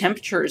keep the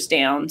temperatures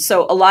down.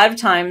 So a lot of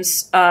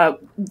times,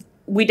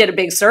 we did a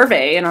big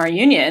survey in our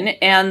union,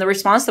 and the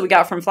response that we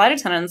got from flight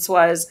attendants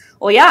was,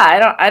 "Well,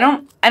 yeah, I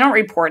don't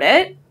report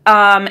it,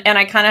 and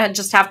I kind of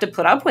just have to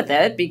put up with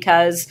it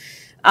because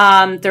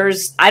I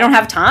don't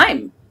have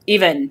time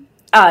even."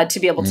 To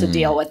be able to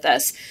deal with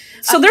this.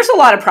 So there's a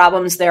lot of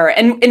problems there.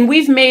 And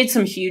we've made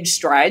some huge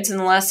strides in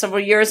the last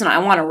several years. And I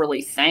want to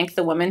really thank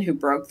the women who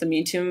broke the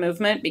Me Too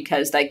movement,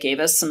 because that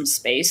gave us some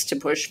space to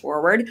push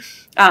forward.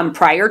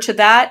 Prior to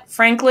that,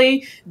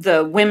 frankly,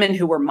 the women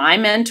who were my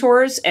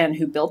mentors and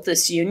who built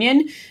this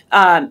union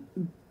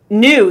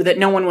knew that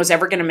no one was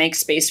ever going to make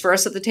space for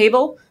us at the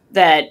table,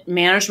 that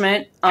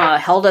management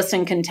held us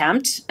in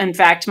contempt. In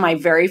fact, my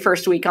very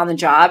first week on the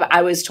job,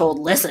 I was told,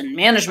 listen,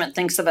 management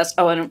thinks of us,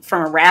 and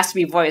from a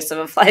raspy voice of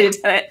a flight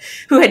attendant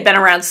who had been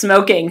around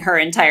smoking her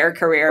entire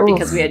career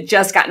because we had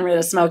just gotten rid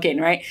of smoking,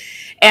 right?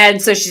 And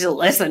so she said,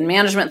 listen,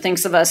 management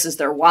thinks of us as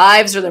their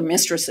wives or their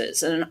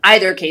mistresses. And in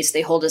either case,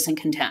 they hold us in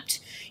contempt.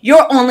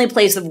 Your only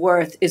place of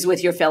worth is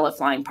with your fellow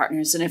flying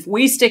partners. And if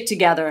we stick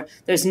together,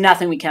 there's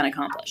nothing we can't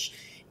accomplish.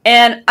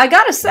 And I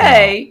got to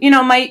say,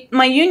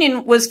 my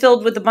union was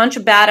filled with a bunch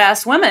of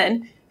badass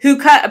women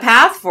who cut a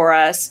path for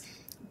us,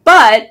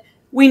 but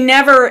we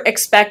never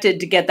expected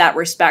to get that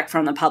respect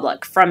from the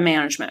public, from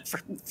management,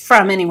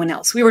 from anyone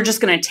else. We were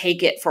just going to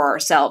take it for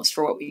ourselves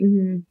for what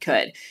we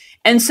could.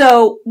 And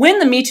so when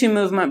the Me Too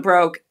movement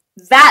broke,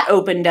 that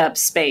opened up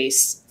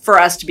space for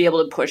us to be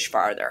able to push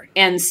farther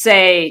and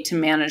say to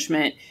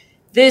management,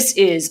 this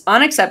is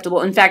unacceptable.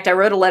 In fact, I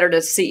wrote a letter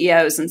to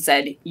CEOs and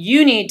said,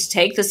 you need to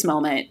take this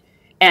moment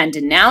and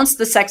denounce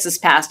the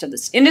sexist past of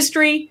this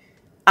industry,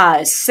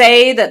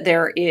 say that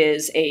there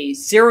is a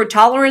zero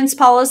tolerance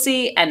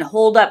policy, and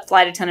hold up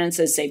flight attendants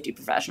as safety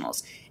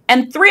professionals.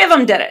 And 3 of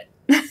them did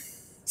it.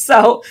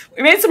 So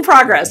we made some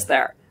progress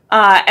there.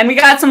 And we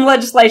got some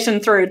legislation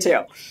through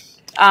too.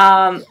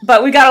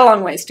 But we got a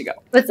long ways to go.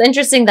 It's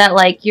interesting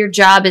that your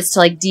job is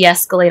to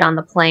de-escalate on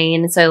the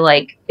plane. So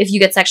if you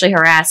get sexually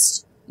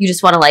harassed, you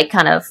just want to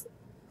kind of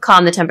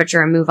calm the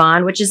temperature and move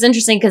on, which is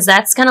interesting because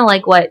that's kind of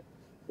what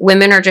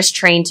women are just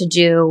trained to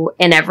do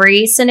in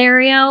every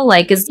scenario.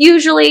 Because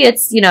usually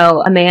it's,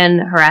 a man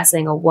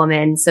harassing a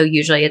woman. So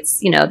usually it's,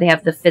 they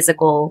have the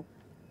physical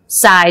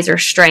size or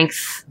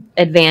strength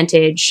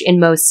advantage in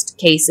most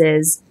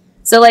cases.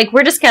 So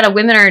we're just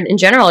women are in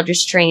general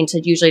just trained to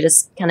usually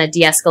just kind of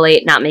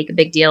de-escalate, not make a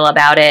big deal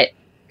about it,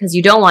 because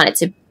you don't want it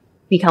to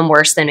become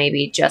worse than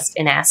maybe just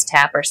an ass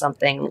tap or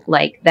something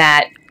like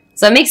that.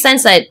 So it makes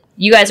sense that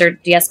you guys are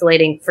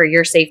de-escalating for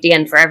your safety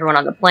and for everyone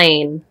on the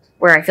plane,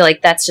 where I feel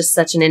that's just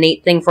such an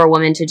innate thing for a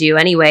woman to do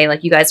anyway.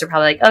 You guys are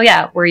probably oh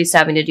yeah, we're used to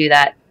having to do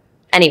that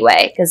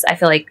anyway, because I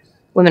feel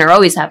women are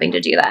always having to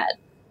do that.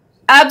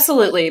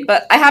 Absolutely.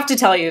 But I have to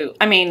tell you,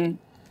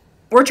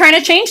 we're trying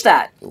to change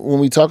that.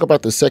 When we talk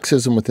about the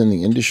sexism within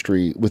the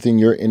industry, within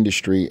your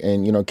industry,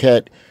 and,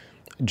 Kat,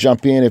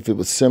 jump in if it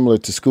was similar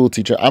to school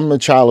teacher. I'm a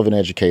child of an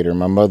educator.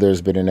 My mother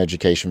has been in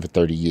education for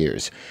 30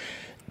 years.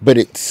 But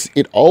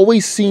it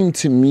always seemed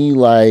to me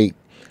like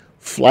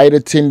flight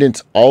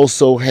attendants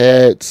also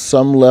had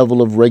some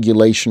level of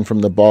regulation from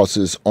the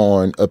bosses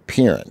on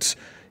appearance.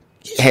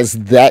 Has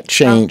that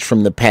changed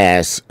from the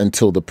past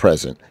until the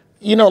present?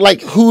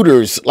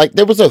 Hooters,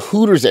 there was a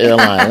Hooters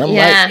airline. I'm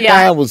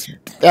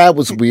that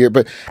was weird.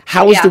 But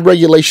how is the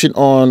regulation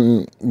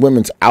on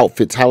women's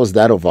outfits? How has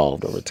that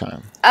evolved over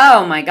time?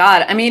 Oh my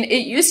God.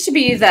 It used to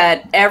be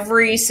that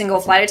every single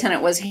flight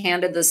attendant was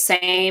handed the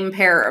same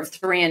pair of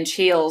 3-inch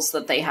heels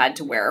that they had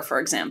to wear,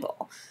 for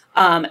example.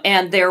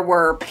 And there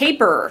were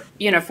paper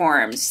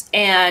uniforms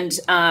and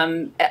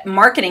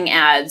marketing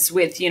ads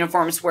with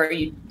uniforms where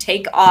you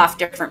take off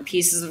different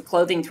pieces of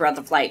clothing throughout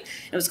the flight.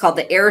 It was called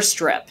the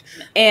airstrip.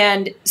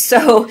 And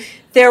so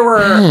there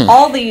were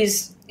all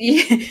these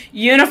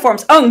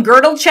uniforms. Oh, and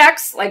girdle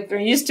checks. You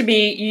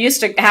used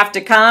to have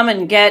to come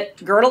and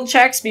get girdle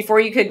checks before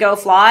you could go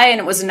fly. And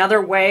it was another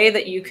way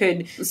that you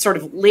could sort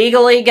of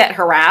legally get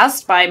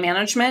harassed by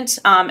management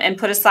and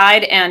put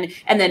aside. And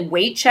then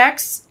weight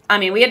checks.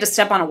 We had to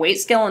step on a weight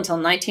scale until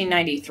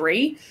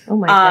 1993. Oh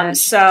my gosh.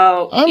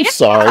 So I'm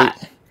sorry.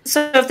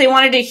 So if they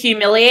wanted to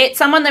humiliate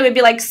someone, they would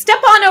be step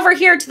on over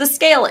here to the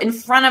scale in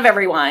front of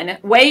everyone,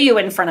 weigh you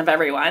in front of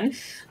everyone.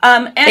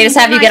 And they just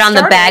have you get on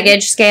the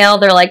baggage scale.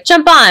 They're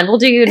jump on, we'll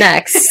do you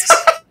next.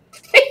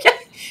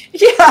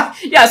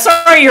 Yeah.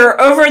 Sorry, you're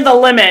over the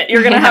limit.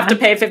 You're going to have to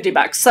pay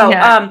 $50. So,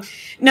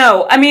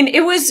 No, I mean,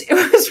 it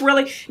was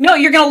really, no,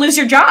 you're going to lose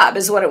your job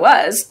is what it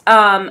was.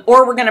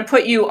 Or we're going to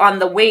put you on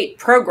the weight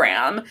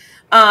program.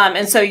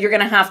 And so you're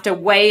going to have to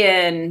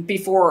weigh in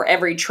before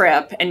every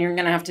trip, and you're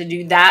going to have to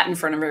do that in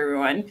front of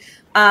everyone.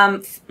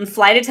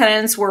 Flight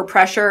attendants were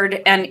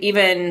pressured and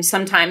even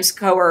sometimes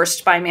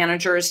coerced by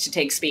managers to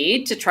take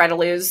speed to try to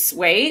lose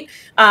weight.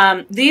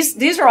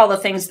 These are all the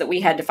things that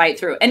we had to fight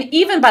through. And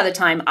even by the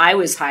time I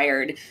was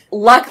hired,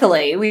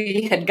 luckily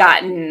we had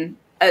gotten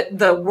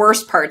the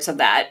worst parts of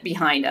that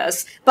behind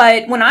us.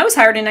 But when I was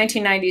hired in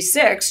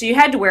 1996, you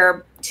had to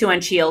wear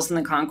 2-inch heels in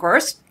the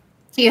concourse.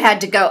 I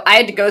had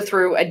to go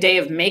through a day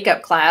of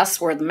makeup class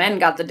where the men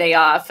got the day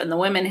off and the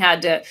women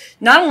had to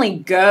not only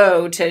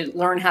go to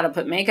learn how to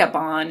put makeup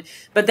on,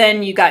 but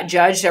then you got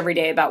judged every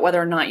day about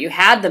whether or not you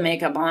had the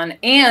makeup on.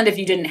 And if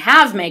you didn't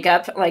have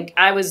makeup, like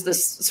I was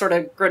this sort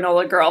of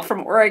granola girl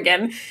from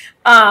Oregon,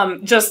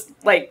 just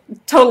like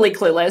totally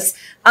clueless,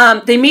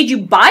 they made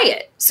you buy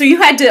it. So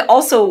you had to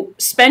also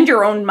spend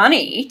your own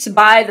money to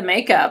buy the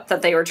makeup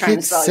that they were trying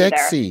to sell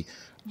sexy. you there.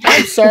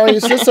 I'm sorry,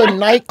 is this a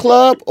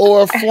nightclub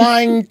or a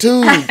flying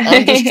tube?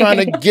 I'm just trying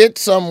to get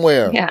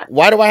somewhere. Yeah.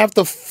 Why do I have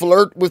to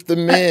flirt with the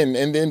men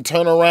and then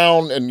turn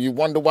around and you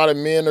wonder why the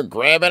men are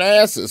grabbing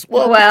asses?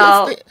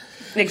 Well,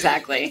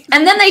 exactly.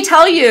 And then they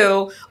tell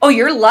you, oh,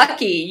 you're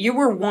lucky. You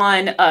were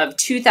one of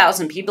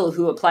 2,000 people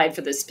who applied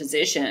for this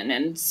position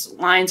and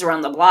lines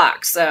around the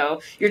block.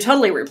 So you're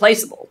totally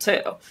replaceable,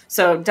 too.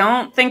 So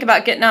don't think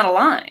about getting out of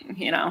line,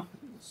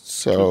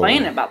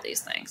 complaining about these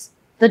things.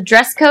 The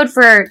dress code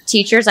for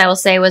teachers, I will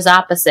say, was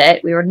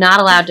opposite. We were not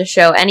allowed to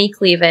show any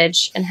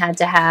cleavage and had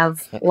to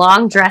have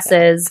long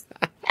dresses.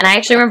 And I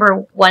actually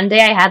remember one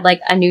day I had like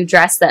a new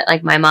dress that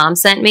like my mom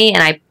sent me,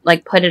 and I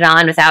like put it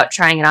on without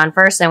trying it on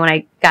first. And when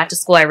I got to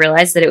school, I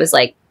realized that it was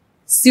like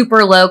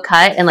super low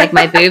cut and like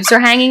my boobs were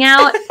hanging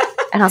out.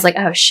 And I was like,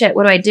 oh shit,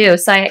 what do I do?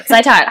 So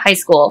I taught high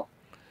school,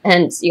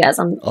 and you guys,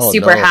 I'm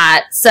super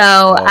hot.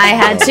 So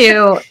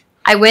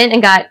I went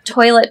and got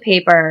toilet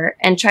paper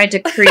and tried to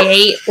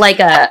create like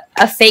a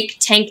fake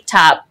tank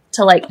top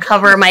to like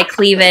cover my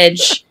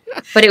cleavage,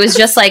 but it was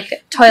just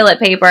like toilet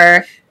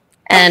paper.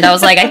 And I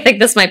was like, I think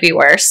this might be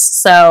worse.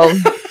 So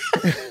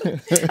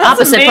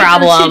opposite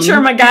problem. Teacher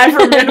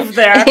MacGyver move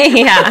there.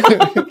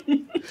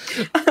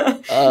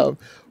 Yeah.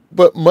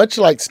 But much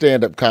like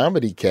stand-up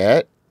comedy,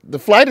 Kat, the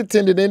flight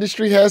attendant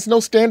industry has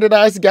no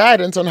standardized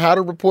guidance on how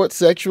to report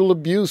sexual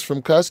abuse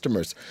from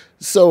customers.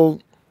 So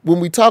when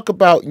we talk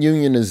about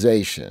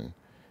unionization,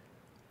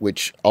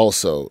 which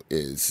also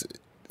is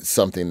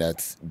something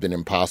that's been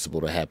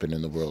impossible to happen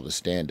in the world of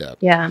stand-up.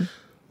 Yeah.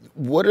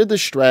 What are the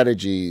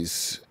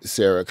strategies,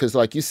 Sarah? Because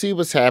like you see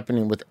what's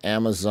happening with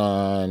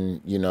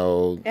Amazon,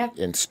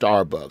 and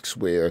Starbucks,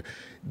 where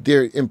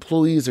their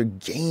employees are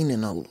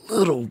gaining a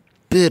little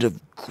bit of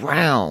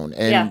ground.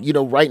 And,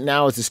 right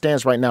now, as it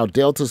stands right now,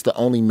 Delta's the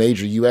only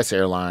major U.S.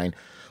 airline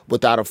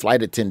without a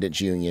flight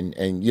attendants union.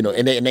 And,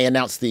 and they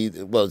announced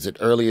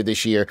earlier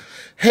this year,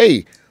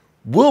 hey,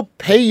 we'll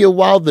pay you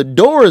while the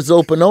door is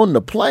open on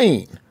the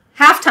plane.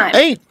 Halftime.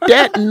 Ain't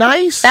that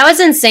nice? That was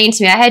insane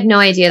to me. I had no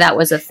idea that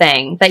was a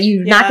thing. That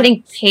you're not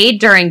getting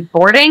paid during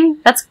boarding?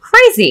 That's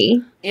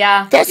crazy.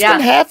 Yeah. That's when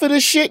half of the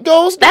shit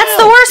goes down.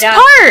 That's the worst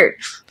part.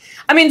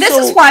 I mean, this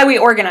is why we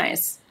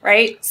organize,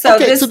 right? So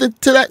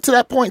to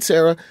that point,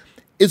 Sarah,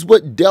 is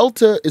what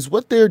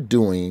they're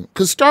doing,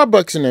 because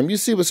Starbucks and them, you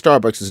see what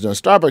Starbucks is doing.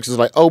 Starbucks is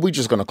like, oh, we're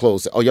just going to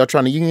close it. Oh, y'all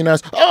trying to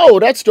unionize?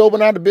 Oh, that's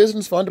Dobin out of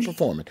business for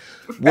underperforming.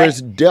 Right.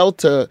 Whereas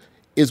Delta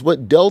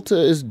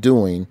is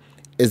doing,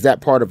 is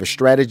that part of a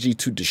strategy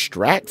to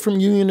distract from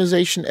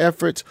unionization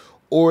efforts,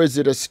 or is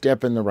it a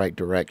step in the right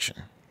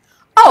direction?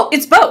 Oh,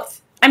 it's both.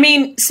 I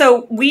mean,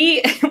 so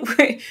we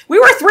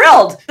were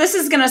thrilled. This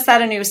is going to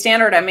set a new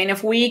standard. I mean,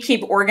 if we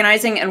keep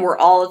organizing and we're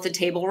all at the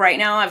table right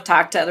now, I've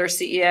talked to other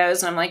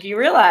CEOs and I'm like, you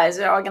realize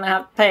you're all going to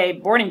have to pay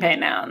boarding pay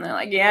now? And they're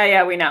like,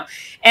 yeah, we know.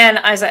 And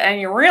I said, and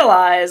you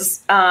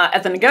realize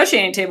at the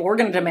negotiating table, we're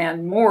going to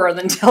demand more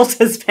than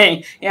Delta's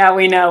paying. Yeah,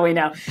 we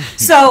know.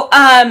 So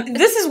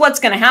this is what's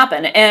going to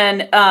happen.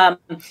 And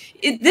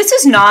this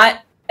is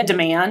not a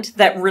demand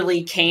that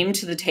really came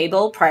to the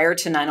table prior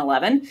to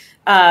 9/11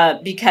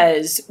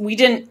 because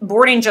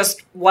boarding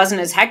just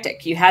wasn't as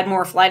hectic. You had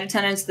more flight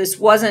attendants. This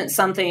wasn't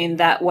something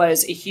that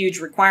was a huge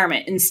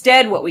requirement.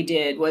 Instead, what we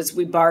did was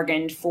we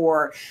bargained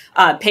for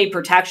pay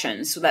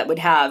protections so that would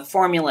have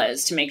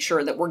formulas to make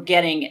sure that we're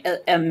getting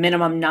a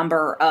minimum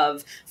number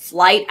of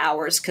flight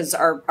hours, because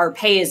our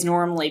pay is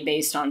normally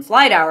based on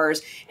flight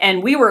hours,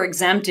 and we were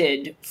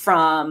exempted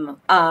from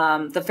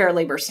the Fair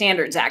Labor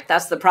Standards Act.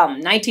 That's the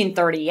problem.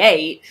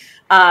 1938,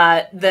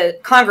 the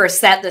Congress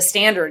set the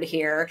standard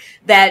here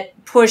that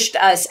pushed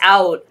us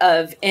out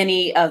of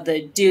any of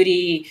the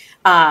duty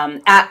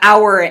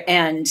hour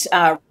and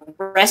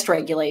rest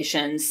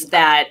regulations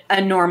that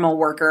a normal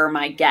worker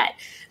might get.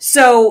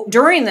 So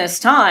during this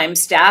time,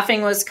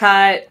 staffing was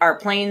cut. Our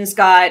planes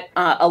got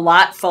a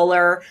lot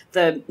fuller.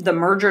 The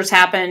mergers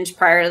happened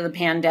prior to the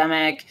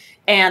pandemic.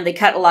 and they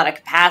cut a lot of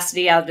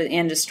capacity out of the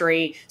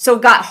industry. So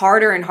it got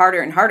harder and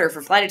harder and harder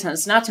for flight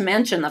attendants, not to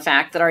mention the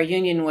fact that our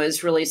union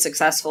was really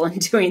successful in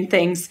doing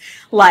things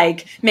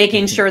like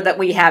making sure that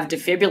we have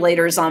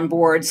defibrillators on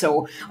board.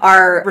 So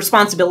our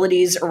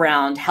responsibilities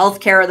around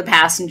healthcare of the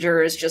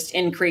passengers just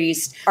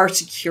increased. Our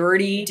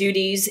security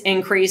duties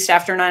increased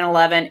after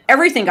 9/11.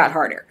 Everything got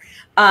harder,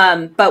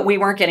 but we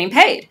weren't getting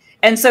paid.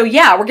 And so,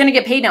 yeah, we're going to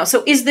get paid now.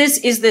 So is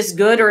this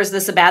good or is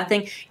this a bad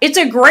thing? It's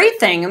a great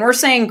thing. And we're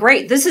saying,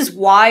 great, this is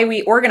why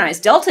we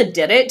organized. Delta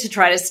did it to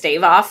try to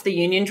stave off the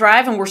union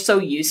drive. And we're so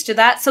used to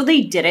that. So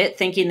they did it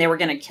thinking they were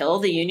going to kill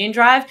the union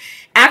drive.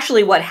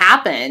 Actually, what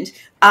happened,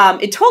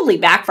 it totally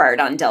backfired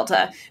on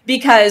Delta,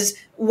 because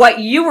what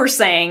you were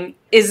saying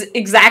is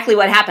exactly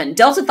what happened.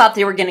 Delta thought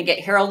they were going to get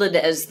heralded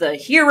as the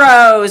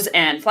heroes,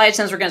 and flight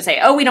attendants were going to say,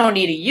 oh, we don't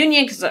need a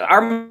union because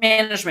our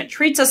management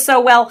treats us so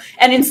well.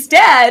 And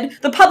instead,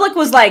 the public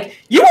was like,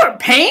 you weren't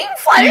paying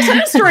flight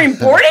attendants during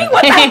boarding?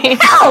 What the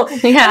hell?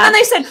 Yeah. And then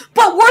they said,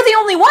 but we're the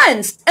only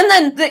ones. And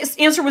then the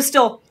answer was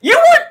still, you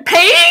weren't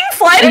paying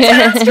flight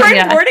attendants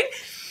during boarding?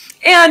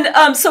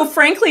 And so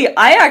frankly,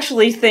 I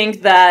actually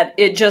think that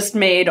it just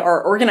made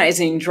our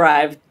organizing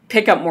drive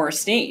pick up more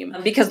steam,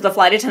 because the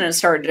flight attendants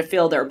started to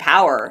feel their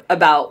power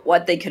about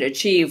what they could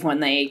achieve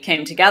when they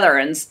came together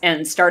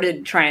and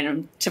started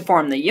trying to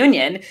form the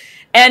union.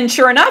 And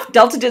sure enough,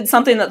 Delta did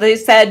something that they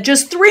said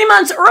just 3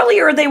 months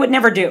earlier they would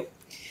never do.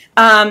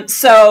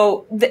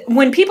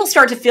 When people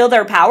start to feel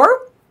their power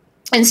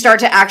and start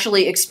to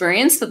actually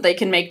experience that they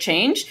can make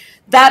change,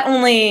 that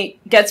only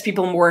gets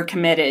people more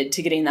committed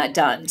to getting that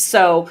done.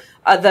 So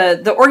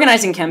the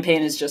organizing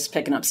campaign is just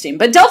picking up steam.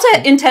 But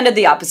Delta intended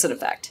the opposite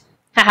effect.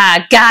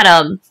 Haha,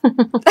 got him.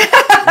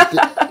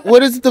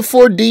 What is the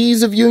 4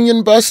 Ds of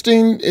union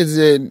busting? Is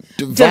it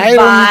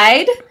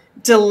divide,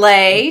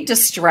 delay,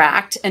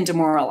 distract, and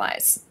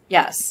demoralize?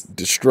 Yes.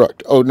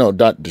 Destruct. Oh, no,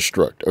 not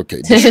destruct.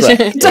 Okay.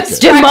 Distract. Okay.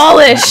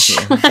 Demolish.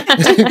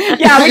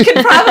 Yeah, we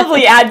could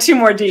probably add 2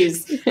 more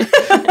Ds.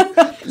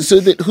 So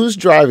who's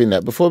driving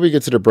that? Before we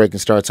get to the break and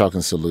start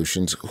talking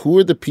solutions, who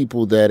are the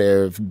people that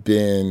have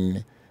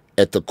been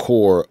at the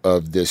core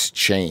of this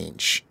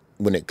change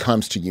when it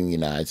comes to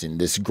unionizing,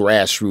 this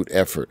grassroots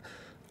effort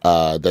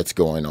that's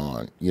going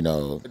on? You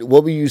know,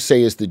 what would you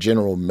say is the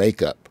general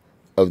makeup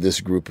of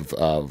this group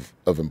of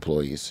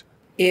employees?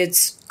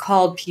 It's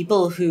called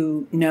people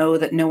who know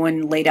that no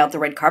one laid out the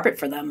red carpet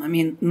for them. I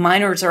mean,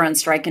 miners are on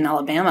strike in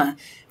Alabama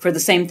for the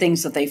same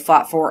things that they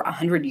fought for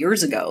 100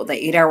 years ago. The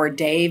 8-hour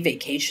day,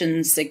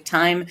 vacation, sick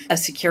time, a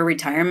secure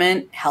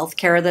retirement, health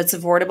care that's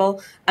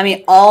affordable. I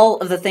mean, all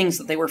of the things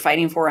that they were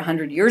fighting for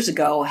 100 years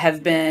ago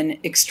have been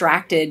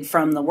extracted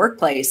from the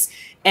workplace.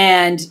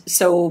 And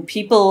so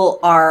people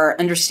are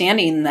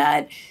understanding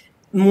that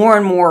more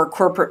and more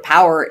corporate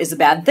power is a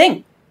bad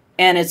thing.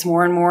 And it's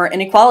more and more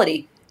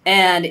inequality.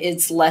 And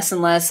it's less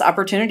and less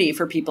opportunity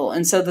for people.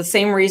 And so the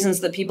same reasons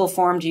that people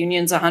formed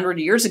unions 100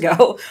 years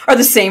ago are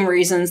the same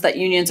reasons that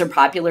unions are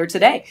popular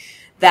today.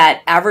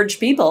 That average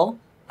people,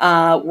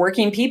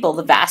 working people,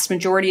 the vast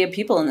majority of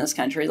people in this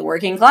country, the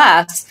working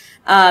class,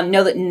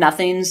 know that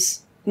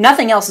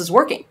nothing else is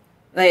working.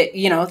 They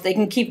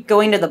can keep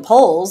going to the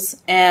polls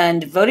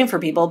and voting for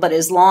people, but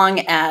as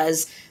long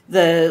as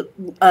the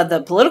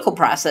political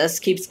process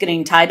keeps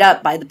getting tied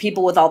up by the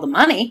people with all the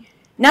money,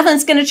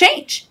 nothing's going to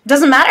change. It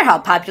doesn't matter how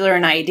popular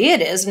an idea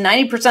it is.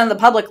 90% of the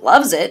public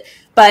loves it,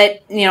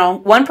 but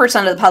 1%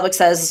 of the public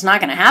says it's not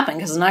going to happen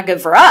because it's not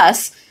good for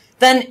us.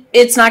 Then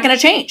it's not going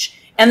to change.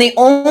 And the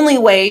only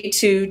way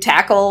to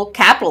tackle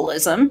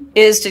capitalism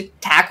is to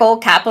tackle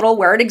capital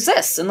where it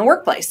exists, in the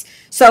workplace.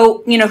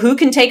 So, who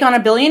can take on a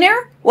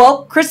billionaire?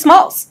 Well, Chris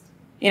Smalls.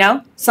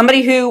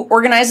 Somebody who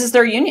organizes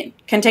their union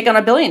can take on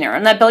a billionaire,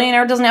 and that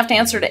billionaire doesn't have to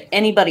answer to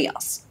anybody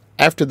else.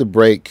 After the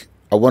break,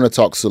 I want to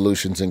talk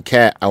solutions. And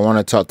Kat, I want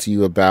to talk to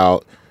you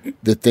about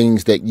the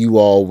things that you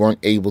all weren't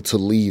able to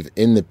leave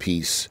in the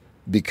piece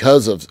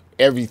because of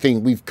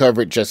everything we've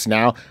covered just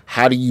now.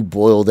 How do you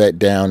boil that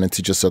down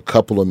into just a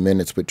couple of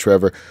minutes with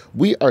Trevor?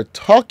 We are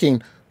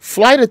talking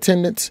flight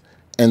attendants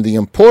and the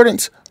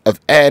importance of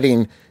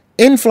adding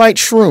in-flight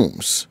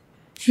shrooms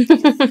to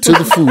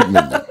the food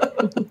menu.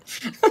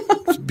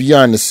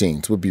 Beyond the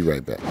Scenes. We'll be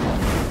right back.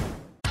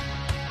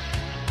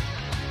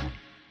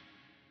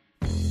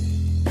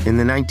 In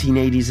the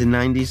 1980s and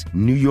 90s,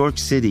 New York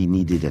City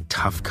needed a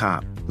tough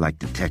cop like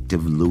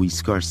Detective Louis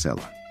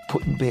Scarcella.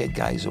 Putting bad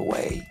guys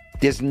away.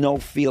 There's no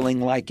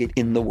feeling like it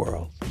in the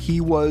world. He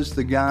was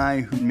the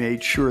guy who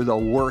made sure the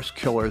worst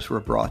killers were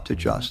brought to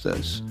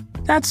justice.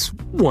 That's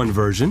one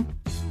version.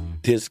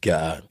 This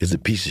guy is a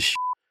piece of shit.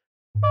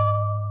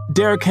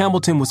 Derek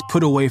Hamilton was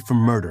put away for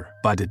murder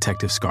by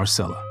Detective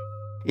Scarcella.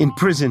 In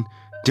prison,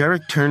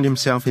 Derek turned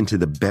himself into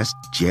the best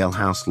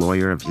jailhouse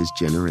lawyer of his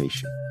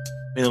generation.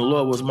 And the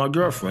law was my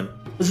girlfriend.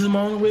 This is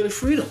my only way to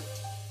freedom.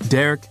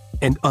 Derek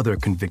and other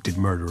convicted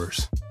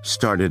murderers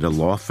started a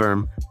law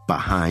firm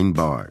behind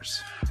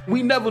bars.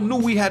 We never knew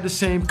we had the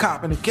same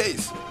cop in the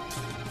case.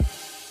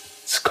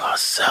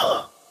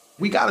 Scarcella.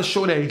 We gotta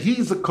show that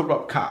he's a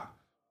corrupt cop.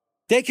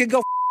 They can go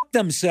f***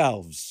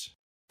 themselves.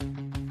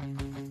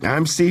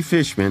 I'm Steve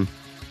Fishman.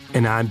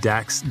 And I'm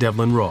Dax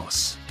Devlin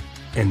Ross.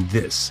 And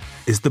this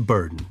is The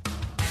Burden.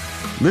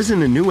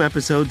 Listen to new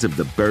episodes of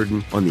The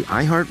Burden on the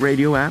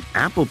iHeartRadio app,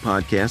 Apple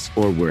Podcasts,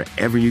 or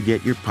wherever you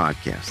get your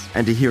podcasts.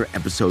 And to hear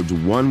episodes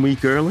 1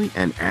 week early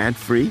and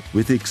ad-free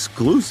with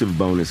exclusive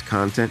bonus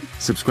content,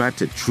 subscribe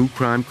to True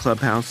Crime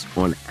Clubhouse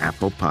on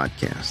Apple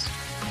Podcasts.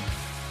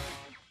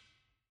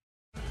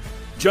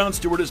 Jon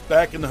Stewart is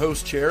back in the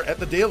host chair at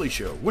The Daily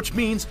Show, which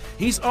means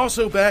he's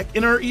also back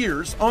in our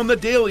ears on The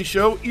Daily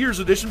Show Ears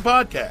Edition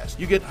podcast.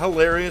 You get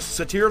hilarious,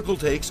 satirical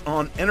takes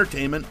on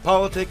entertainment,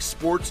 politics,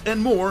 sports,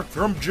 and more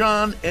from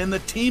Jon and the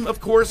team of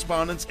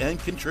correspondents and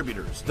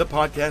contributors. The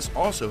podcast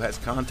also has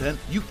content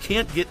you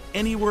can't get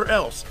anywhere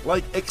else,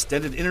 like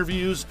extended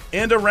interviews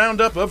and a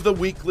roundup of the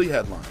weekly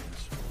headlines.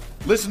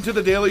 Listen to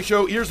The Daily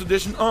Show Ears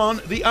Edition on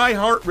the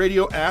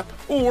iHeartRadio app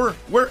or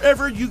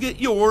wherever you get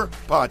your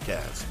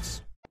podcasts.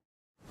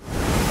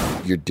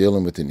 You're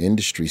dealing with an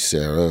industry,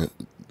 Sarah,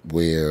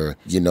 where,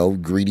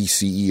 greedy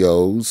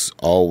CEOs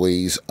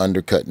always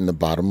undercutting the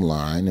bottom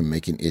line and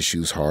making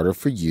issues harder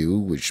for you,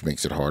 which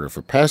makes it harder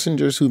for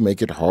passengers who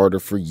make it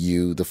harder for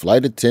you, the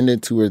flight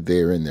attendants who are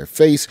there in their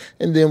face.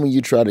 And then when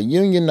you try to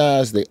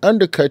unionize, they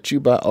undercut you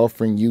by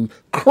offering you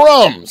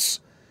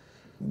crumbs.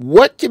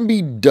 What can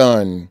be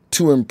done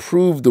to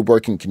improve the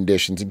working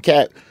conditions? And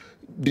Kat,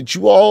 did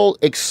you all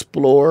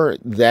explore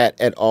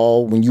that at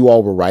all when you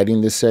all were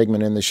writing this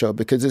segment in the show?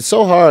 Because it's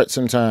so hard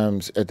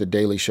sometimes at The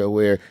Daily Show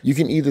where you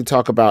can either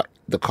talk about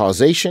the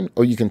causation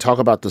or you can talk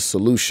about the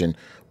solution,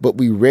 but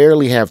we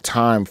rarely have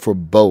time for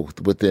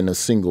both within a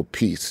single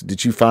piece.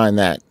 Did you find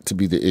that to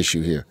be the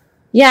issue here?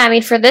 Yeah, I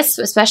mean, for this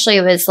especially,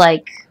 it was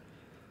like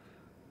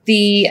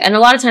and a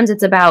lot of times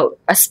it's about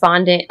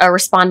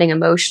responding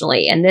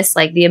emotionally. And this,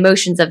 like the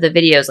emotions of the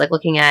videos, like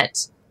looking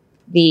at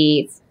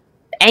the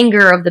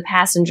anger of the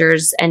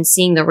passengers and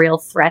seeing the real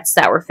threats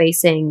that were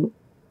facing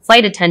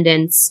flight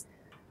attendants,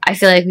 I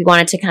feel like we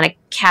wanted to kind of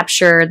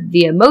capture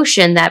the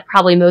emotion that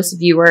probably most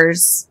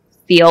viewers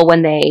feel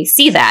when they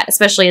see that,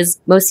 especially as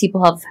most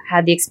people have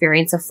had the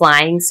experience of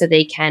flying, so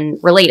they can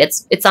relate.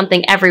 It's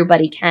something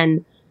everybody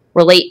can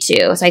relate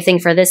to. So I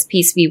think for this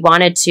piece, we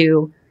wanted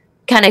to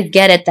kind of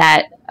get at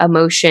that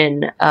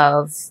emotion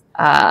of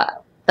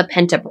the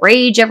pent-up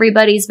rage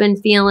everybody's been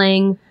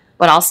feeling,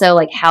 but also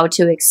like how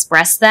to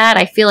express that.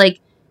 I feel like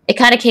it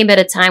kind of came at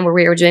a time where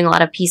we were doing a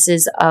lot of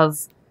pieces of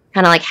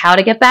kind of like how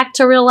to get back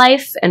to real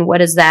life and what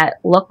does that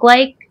look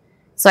like.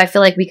 So I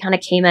feel like we kind of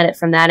came at it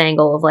from that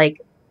angle of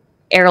like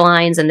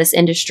airlines and this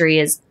industry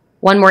is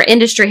one more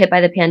industry hit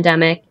by the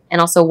pandemic and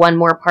also one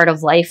more part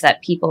of life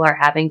that people are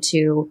having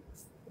to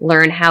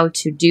learn how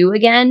to do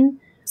again.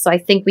 So I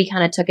think we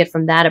kind of took it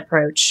from that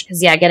approach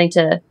because, getting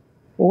to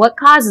what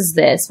causes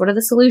this? What are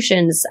the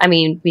solutions? I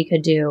mean, we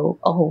could do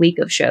a whole week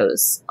of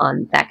shows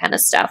on that kind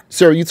of stuff.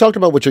 Sarah, you talked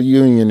about what your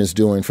union is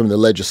doing from the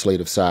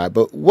legislative side,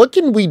 but what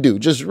can we do?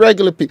 Just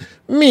regular people.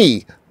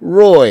 Me,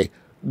 Roy,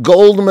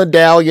 gold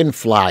medallion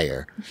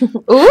flyer.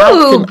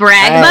 Ooh,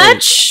 brag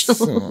much?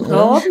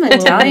 Gold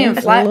medallion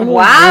flyer.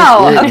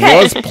 Wow.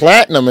 It was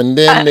platinum, and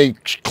then they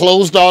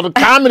closed all the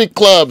comedy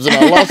clubs, and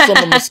I lost some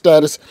of my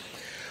status.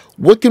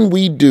 What can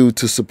we do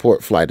to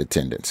support flight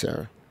attendants,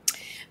 Sarah?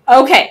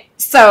 Okay,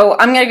 so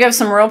I'm going to give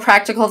some real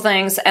practical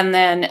things, and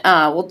then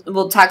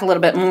we'll talk a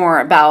little bit more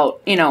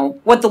about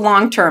what the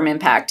long-term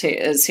impact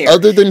is here.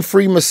 Other than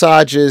free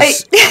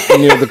massages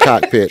near the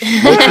cockpit.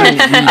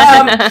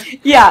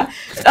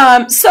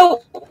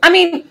 So I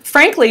mean,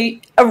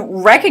 frankly,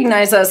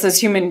 recognize us as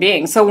human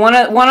beings. So one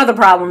of the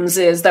problems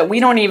is that we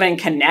don't even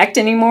connect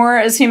anymore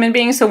as human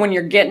beings. So when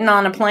you're getting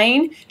on a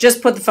plane,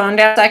 just put the phone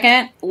down a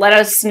second. Let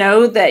us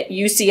know that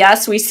you see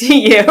us, we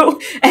see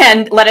you,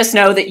 and let us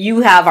know that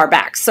you have our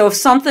backs. So if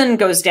something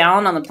goes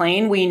down on the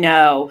plane, we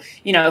know,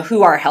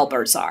 who our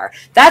helpers are.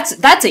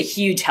 That's a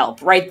huge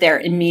help right there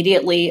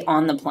immediately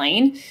on the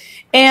plane.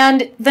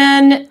 And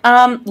then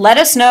let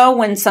us know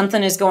when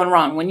something is going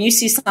wrong. When you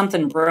see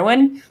something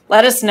brewing,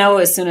 let us know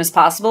as soon as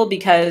possible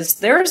because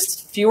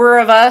there's fewer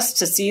of us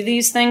to see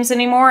these things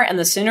anymore. And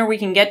the sooner we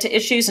can get to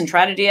issues and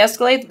try to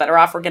de-escalate, the better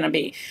off we're going to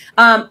be.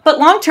 But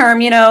long term,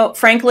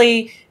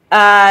 frankly,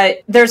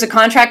 there's a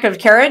contract of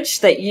carriage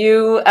that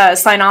you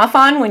sign off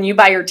on when you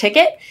buy your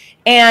ticket.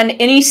 And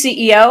any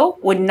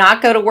CEO would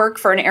not go to work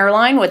for an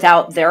airline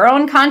without their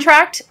own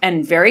contract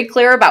and very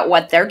clear about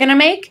what they're going to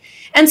make.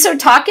 And so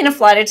talking to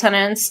flight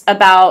attendants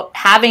about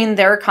having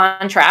their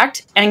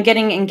contract and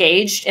getting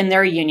engaged in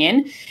their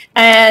union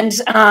and,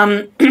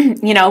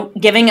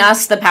 giving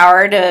us the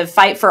power to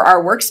fight for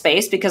our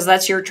workspace because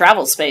that's your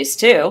travel space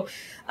too.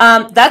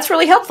 That's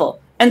really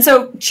helpful. And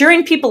so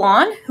cheering people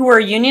on who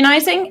are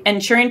unionizing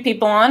and cheering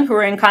people on who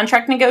are in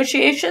contract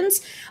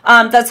negotiations,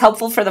 that's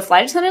helpful for the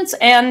flight attendants.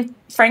 And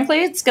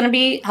frankly, it's going to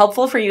be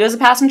helpful for you as a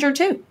passenger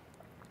too.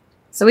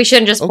 So we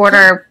shouldn't just board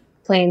our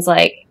planes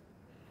like,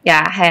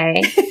 yeah,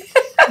 hey.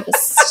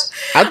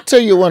 I'll tell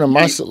you one of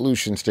my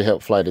solutions to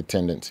help flight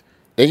attendants.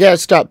 They got to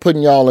stop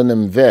putting y'all in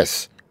them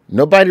vests.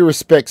 Nobody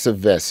respects a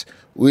vest.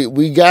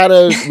 We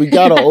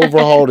gotta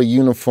overhaul the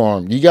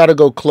uniform. You gotta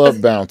go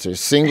club bouncer,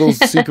 single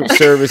Secret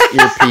Service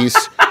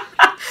earpiece,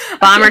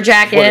 Bomber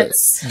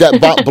jackets.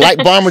 That black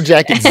bomber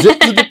jacket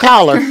zipped to the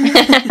collar,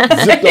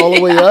 zipped all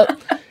the way up.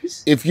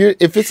 If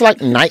it's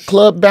like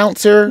nightclub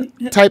bouncer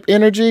type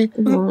energy,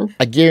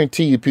 I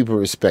guarantee you people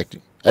respect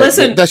you.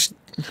 Listen,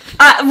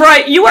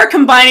 right, you are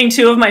combining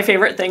two of my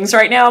favorite things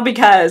right now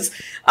because,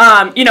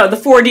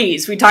 the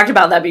 4Ds, we talked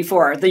about that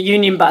before, the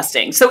union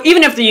busting. So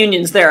even if the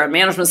union's there,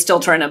 management's still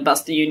trying to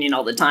bust the union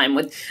all the time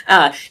with,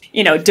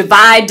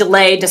 divide,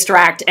 delay,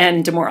 distract,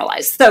 and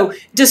demoralize. So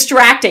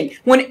distracting.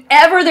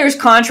 Whenever there's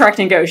contract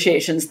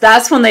negotiations,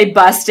 that's when they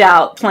bust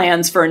out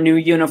plans for a new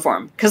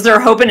uniform because they're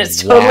hoping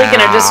it's totally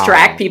going to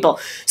distract people.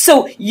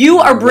 So you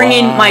are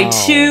bringing my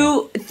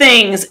two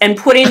things and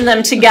putting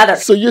them together.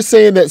 So you're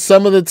saying that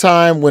some of the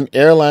time when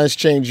airlines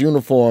change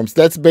uniforms,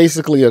 that's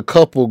basically a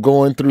couple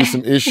going through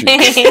some issues.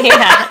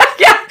 Yeah.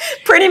 Yeah,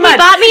 pretty much. He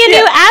bought me a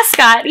new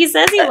ascot. He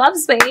says he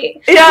loves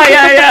me.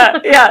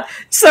 Yeah.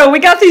 So we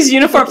got these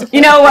uniforms.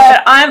 You know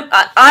what?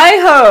 I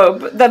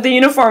hope that the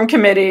uniform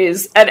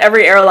committees at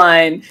every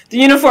airline,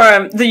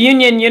 the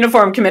union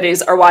uniform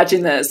committees are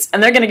watching this,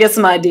 and they're going to get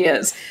some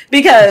ideas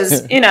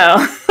because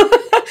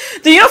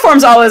the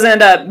uniforms always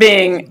end up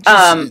being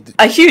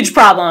a huge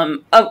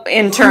problem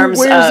in terms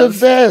of... Who wears a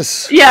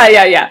vest?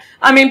 Yeah.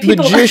 I mean,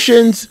 people...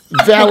 Magicians,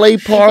 valet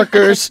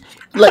parkers.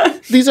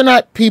 Like, these are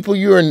not people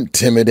you're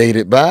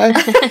intimidated by.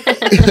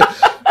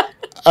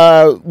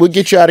 We'll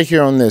get you out of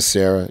here on this,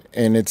 Sarah.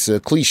 And it's a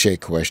cliche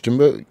question,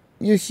 but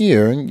you're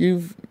here and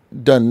you've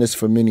done this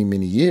for many,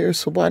 many years,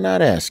 so why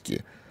not ask you?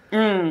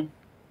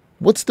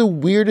 What's the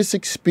weirdest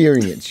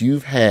experience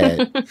you've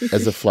had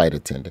as a flight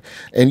attendant?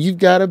 And you've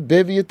got a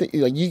bevy of we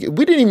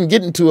didn't even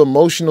get into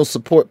emotional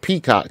support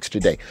peacocks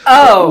today.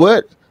 Oh.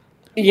 What?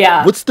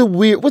 Yeah. What's the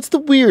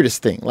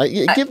weirdest thing? Like,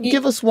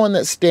 give us one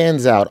that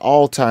stands out,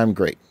 all-time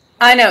great.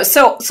 I know.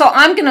 So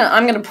I'm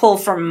gonna pull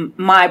from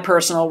my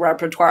personal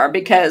repertoire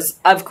because,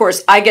 of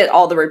course, I get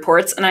all the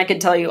reports and I can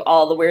tell you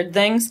all the weird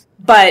things.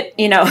 But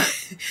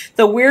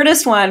the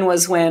weirdest one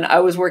was when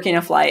I was working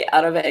a flight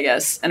out of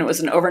Vegas, and it was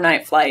an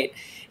overnight flight,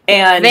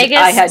 and Vegas,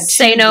 I had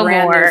say two no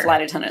brand more. new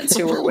flight attendants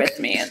who were with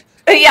me. And,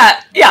 yeah.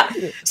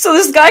 So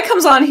this guy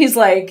comes on. He's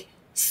like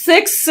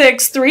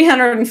 6'6",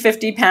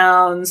 350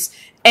 pounds.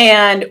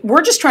 And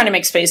we're just trying to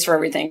make space for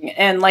everything.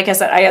 And like I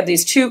said, I had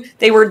these two,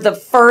 they were the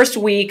first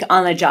week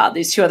on the job,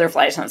 these two other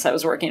flight attendants I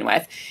was working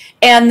with.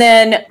 And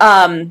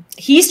then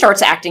he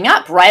starts acting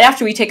up right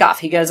after we take off.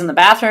 He goes in the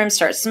bathroom,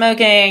 starts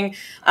smoking,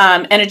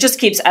 and it just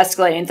keeps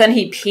escalating. Then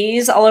he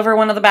pees all over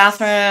one of the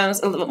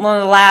bathrooms, one of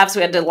the labs.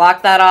 We had to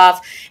lock that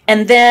off.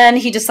 And then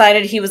he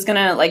decided he was going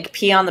to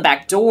pee on the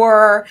back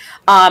door.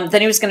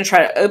 Then he was going to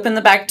try to open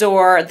the back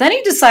door. Then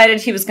he decided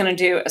he was going to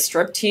do a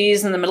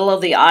striptease in the middle of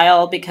the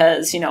aisle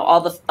because,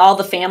 all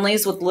the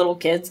families with little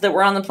kids that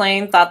were on the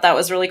plane thought that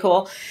was really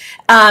cool.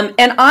 And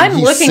I'm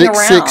looking around.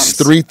 6'6",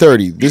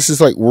 330. This is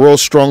like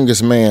world's strongest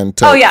man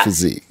type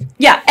physique.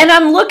 Yeah, and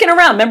I'm looking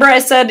around. Remember I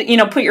said,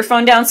 put your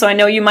phone down so I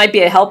know you might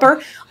be a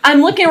helper?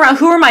 I'm looking around.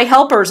 Who are my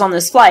helpers on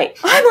this flight?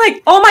 I'm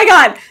like, oh my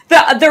God,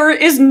 there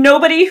is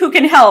nobody who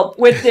can help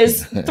with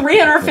this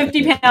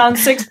 350-pound,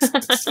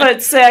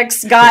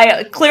 6'6"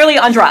 guy, clearly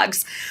on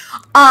drugs.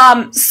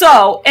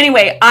 So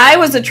anyway, I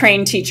was a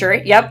trained teacher.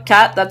 Yep,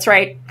 Kat, that's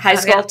right. High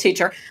school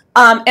teacher.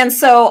 And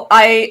so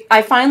I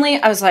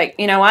was like,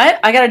 you know what?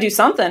 I got to do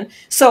something.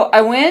 So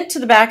I went to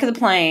the back of the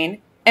plane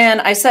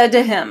and I said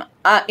to him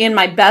in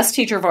my best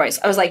teacher voice,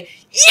 I was like,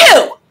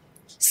 you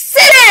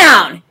sit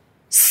down.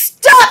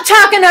 Stop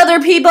talking to other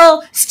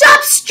people.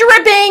 Stop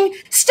stripping.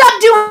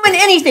 Stop doing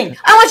anything.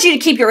 I want you to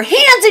keep your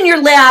hands in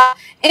your lap.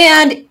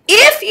 And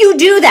if you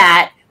do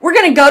that, we're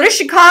going to go to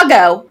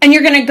Chicago, and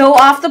you're going to go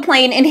off the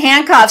plane in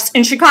handcuffs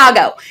in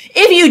Chicago.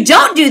 If you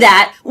don't do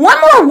that, one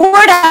more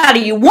word out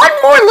of you, one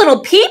more little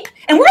peep,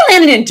 and we're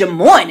landing in Des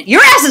Moines.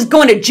 Your ass is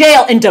going to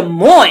jail in Des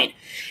Moines.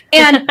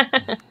 And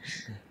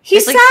he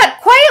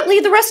sat quietly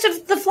the rest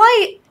of the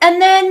flight,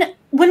 and then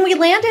when we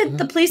landed,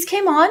 the police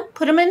came on,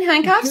 put him in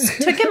handcuffs,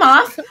 took him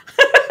off.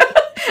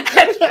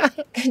 Good job.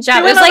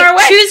 It was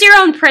like choose your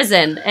own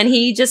prison, and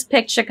he just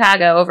picked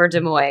Chicago over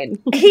Des Moines.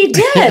 He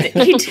did.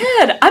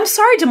 I'm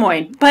sorry, Des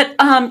Moines, but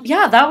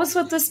that was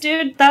what this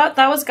dude. That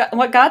was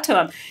what got to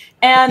him.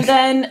 And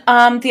then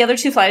the other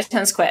two flight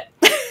attendants quit.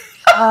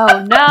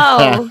 Oh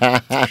no! They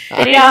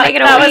didn't make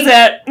it a that week. was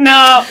it.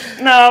 No.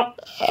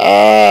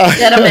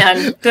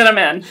 Did him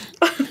in.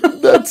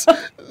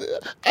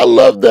 I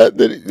love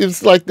that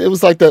it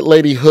was like that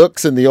lady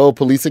Hooks in the old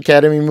Police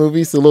Academy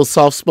movies, the little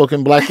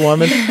soft-spoken black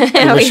woman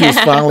when she was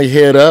finally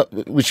fed up.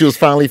 No,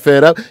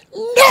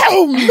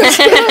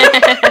 mister.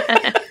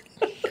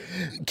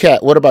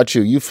 Kat, what about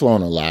you? You've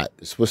flown a lot.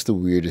 What's the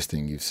weirdest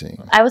thing you've seen?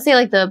 I would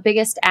say the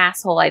biggest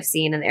asshole I've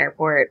seen in the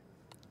airport.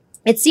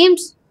 It seemed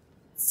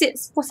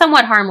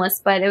somewhat harmless,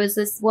 but it was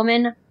this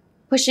woman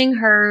pushing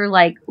her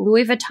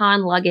Louis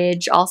Vuitton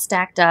luggage all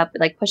stacked up,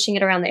 pushing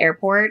it around the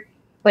airport,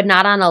 but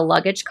not on a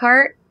luggage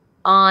cart,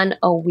 on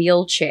a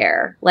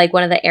wheelchair,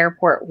 one of the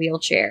airport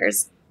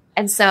wheelchairs.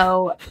 And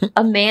so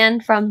a man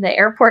from the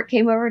airport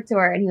came over to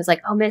her and he was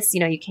like, oh, miss,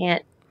 you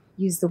can't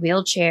use the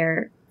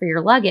wheelchair for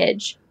your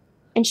luggage.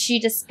 And she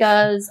just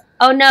goes,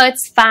 "Oh no,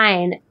 it's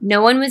fine.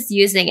 No one was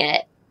using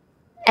it."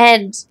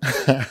 And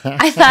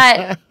I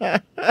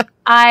thought,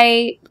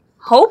 I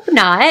hope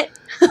not.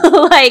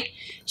 Like,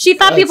 she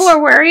thought people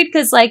were worried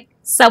because, like,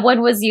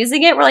 someone was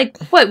using it. We're like,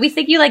 what? We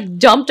think you, like,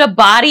 dumped a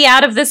body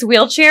out of this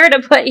wheelchair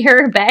to put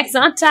your bags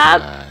on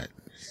top?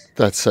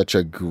 That's such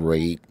a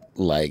great,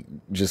 like,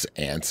 just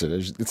answer.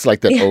 It's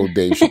like that old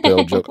Dave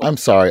Chappelle joke. I'm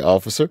sorry,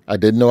 officer. I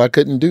didn't know I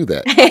couldn't do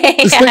that.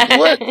 It's like,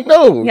 what?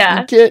 No,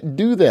 you can't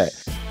do that.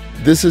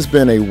 This has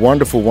been a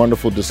wonderful,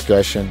 wonderful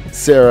discussion.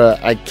 Sarah,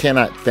 I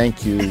cannot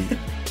thank you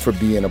for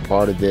being a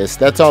part of this.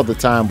 That's all the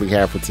time we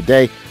have for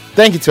today.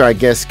 Thank you to our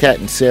guests, Kat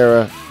and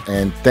Sarah,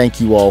 and thank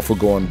you all for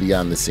going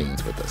behind the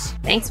scenes with us.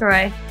 Thanks,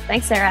 Roy.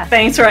 Thanks, Sarah.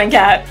 Thanks, Roy and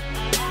Kat.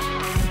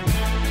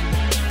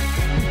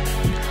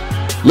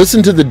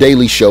 Listen to The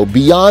Daily Show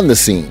Beyond the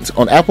Scenes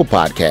on Apple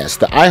Podcasts,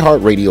 the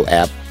iHeartRadio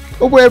app,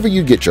 or wherever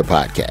you get your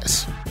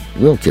podcasts.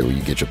 We don't care where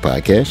you get your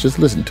podcasts, just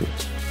listen to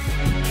us.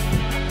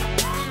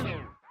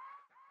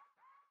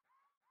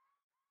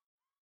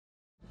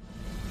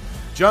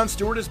 Jon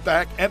Stewart is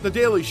back at The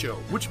Daily Show,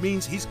 which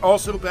means he's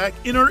also back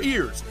in our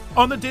ears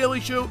on The Daily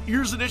Show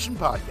Ears Edition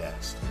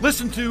podcast.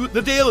 Listen to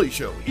The Daily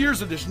Show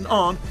Ears Edition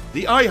on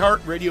the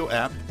iHeartRadio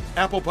app,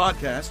 Apple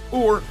Podcasts,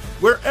 or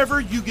wherever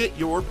you get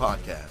your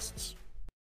podcasts.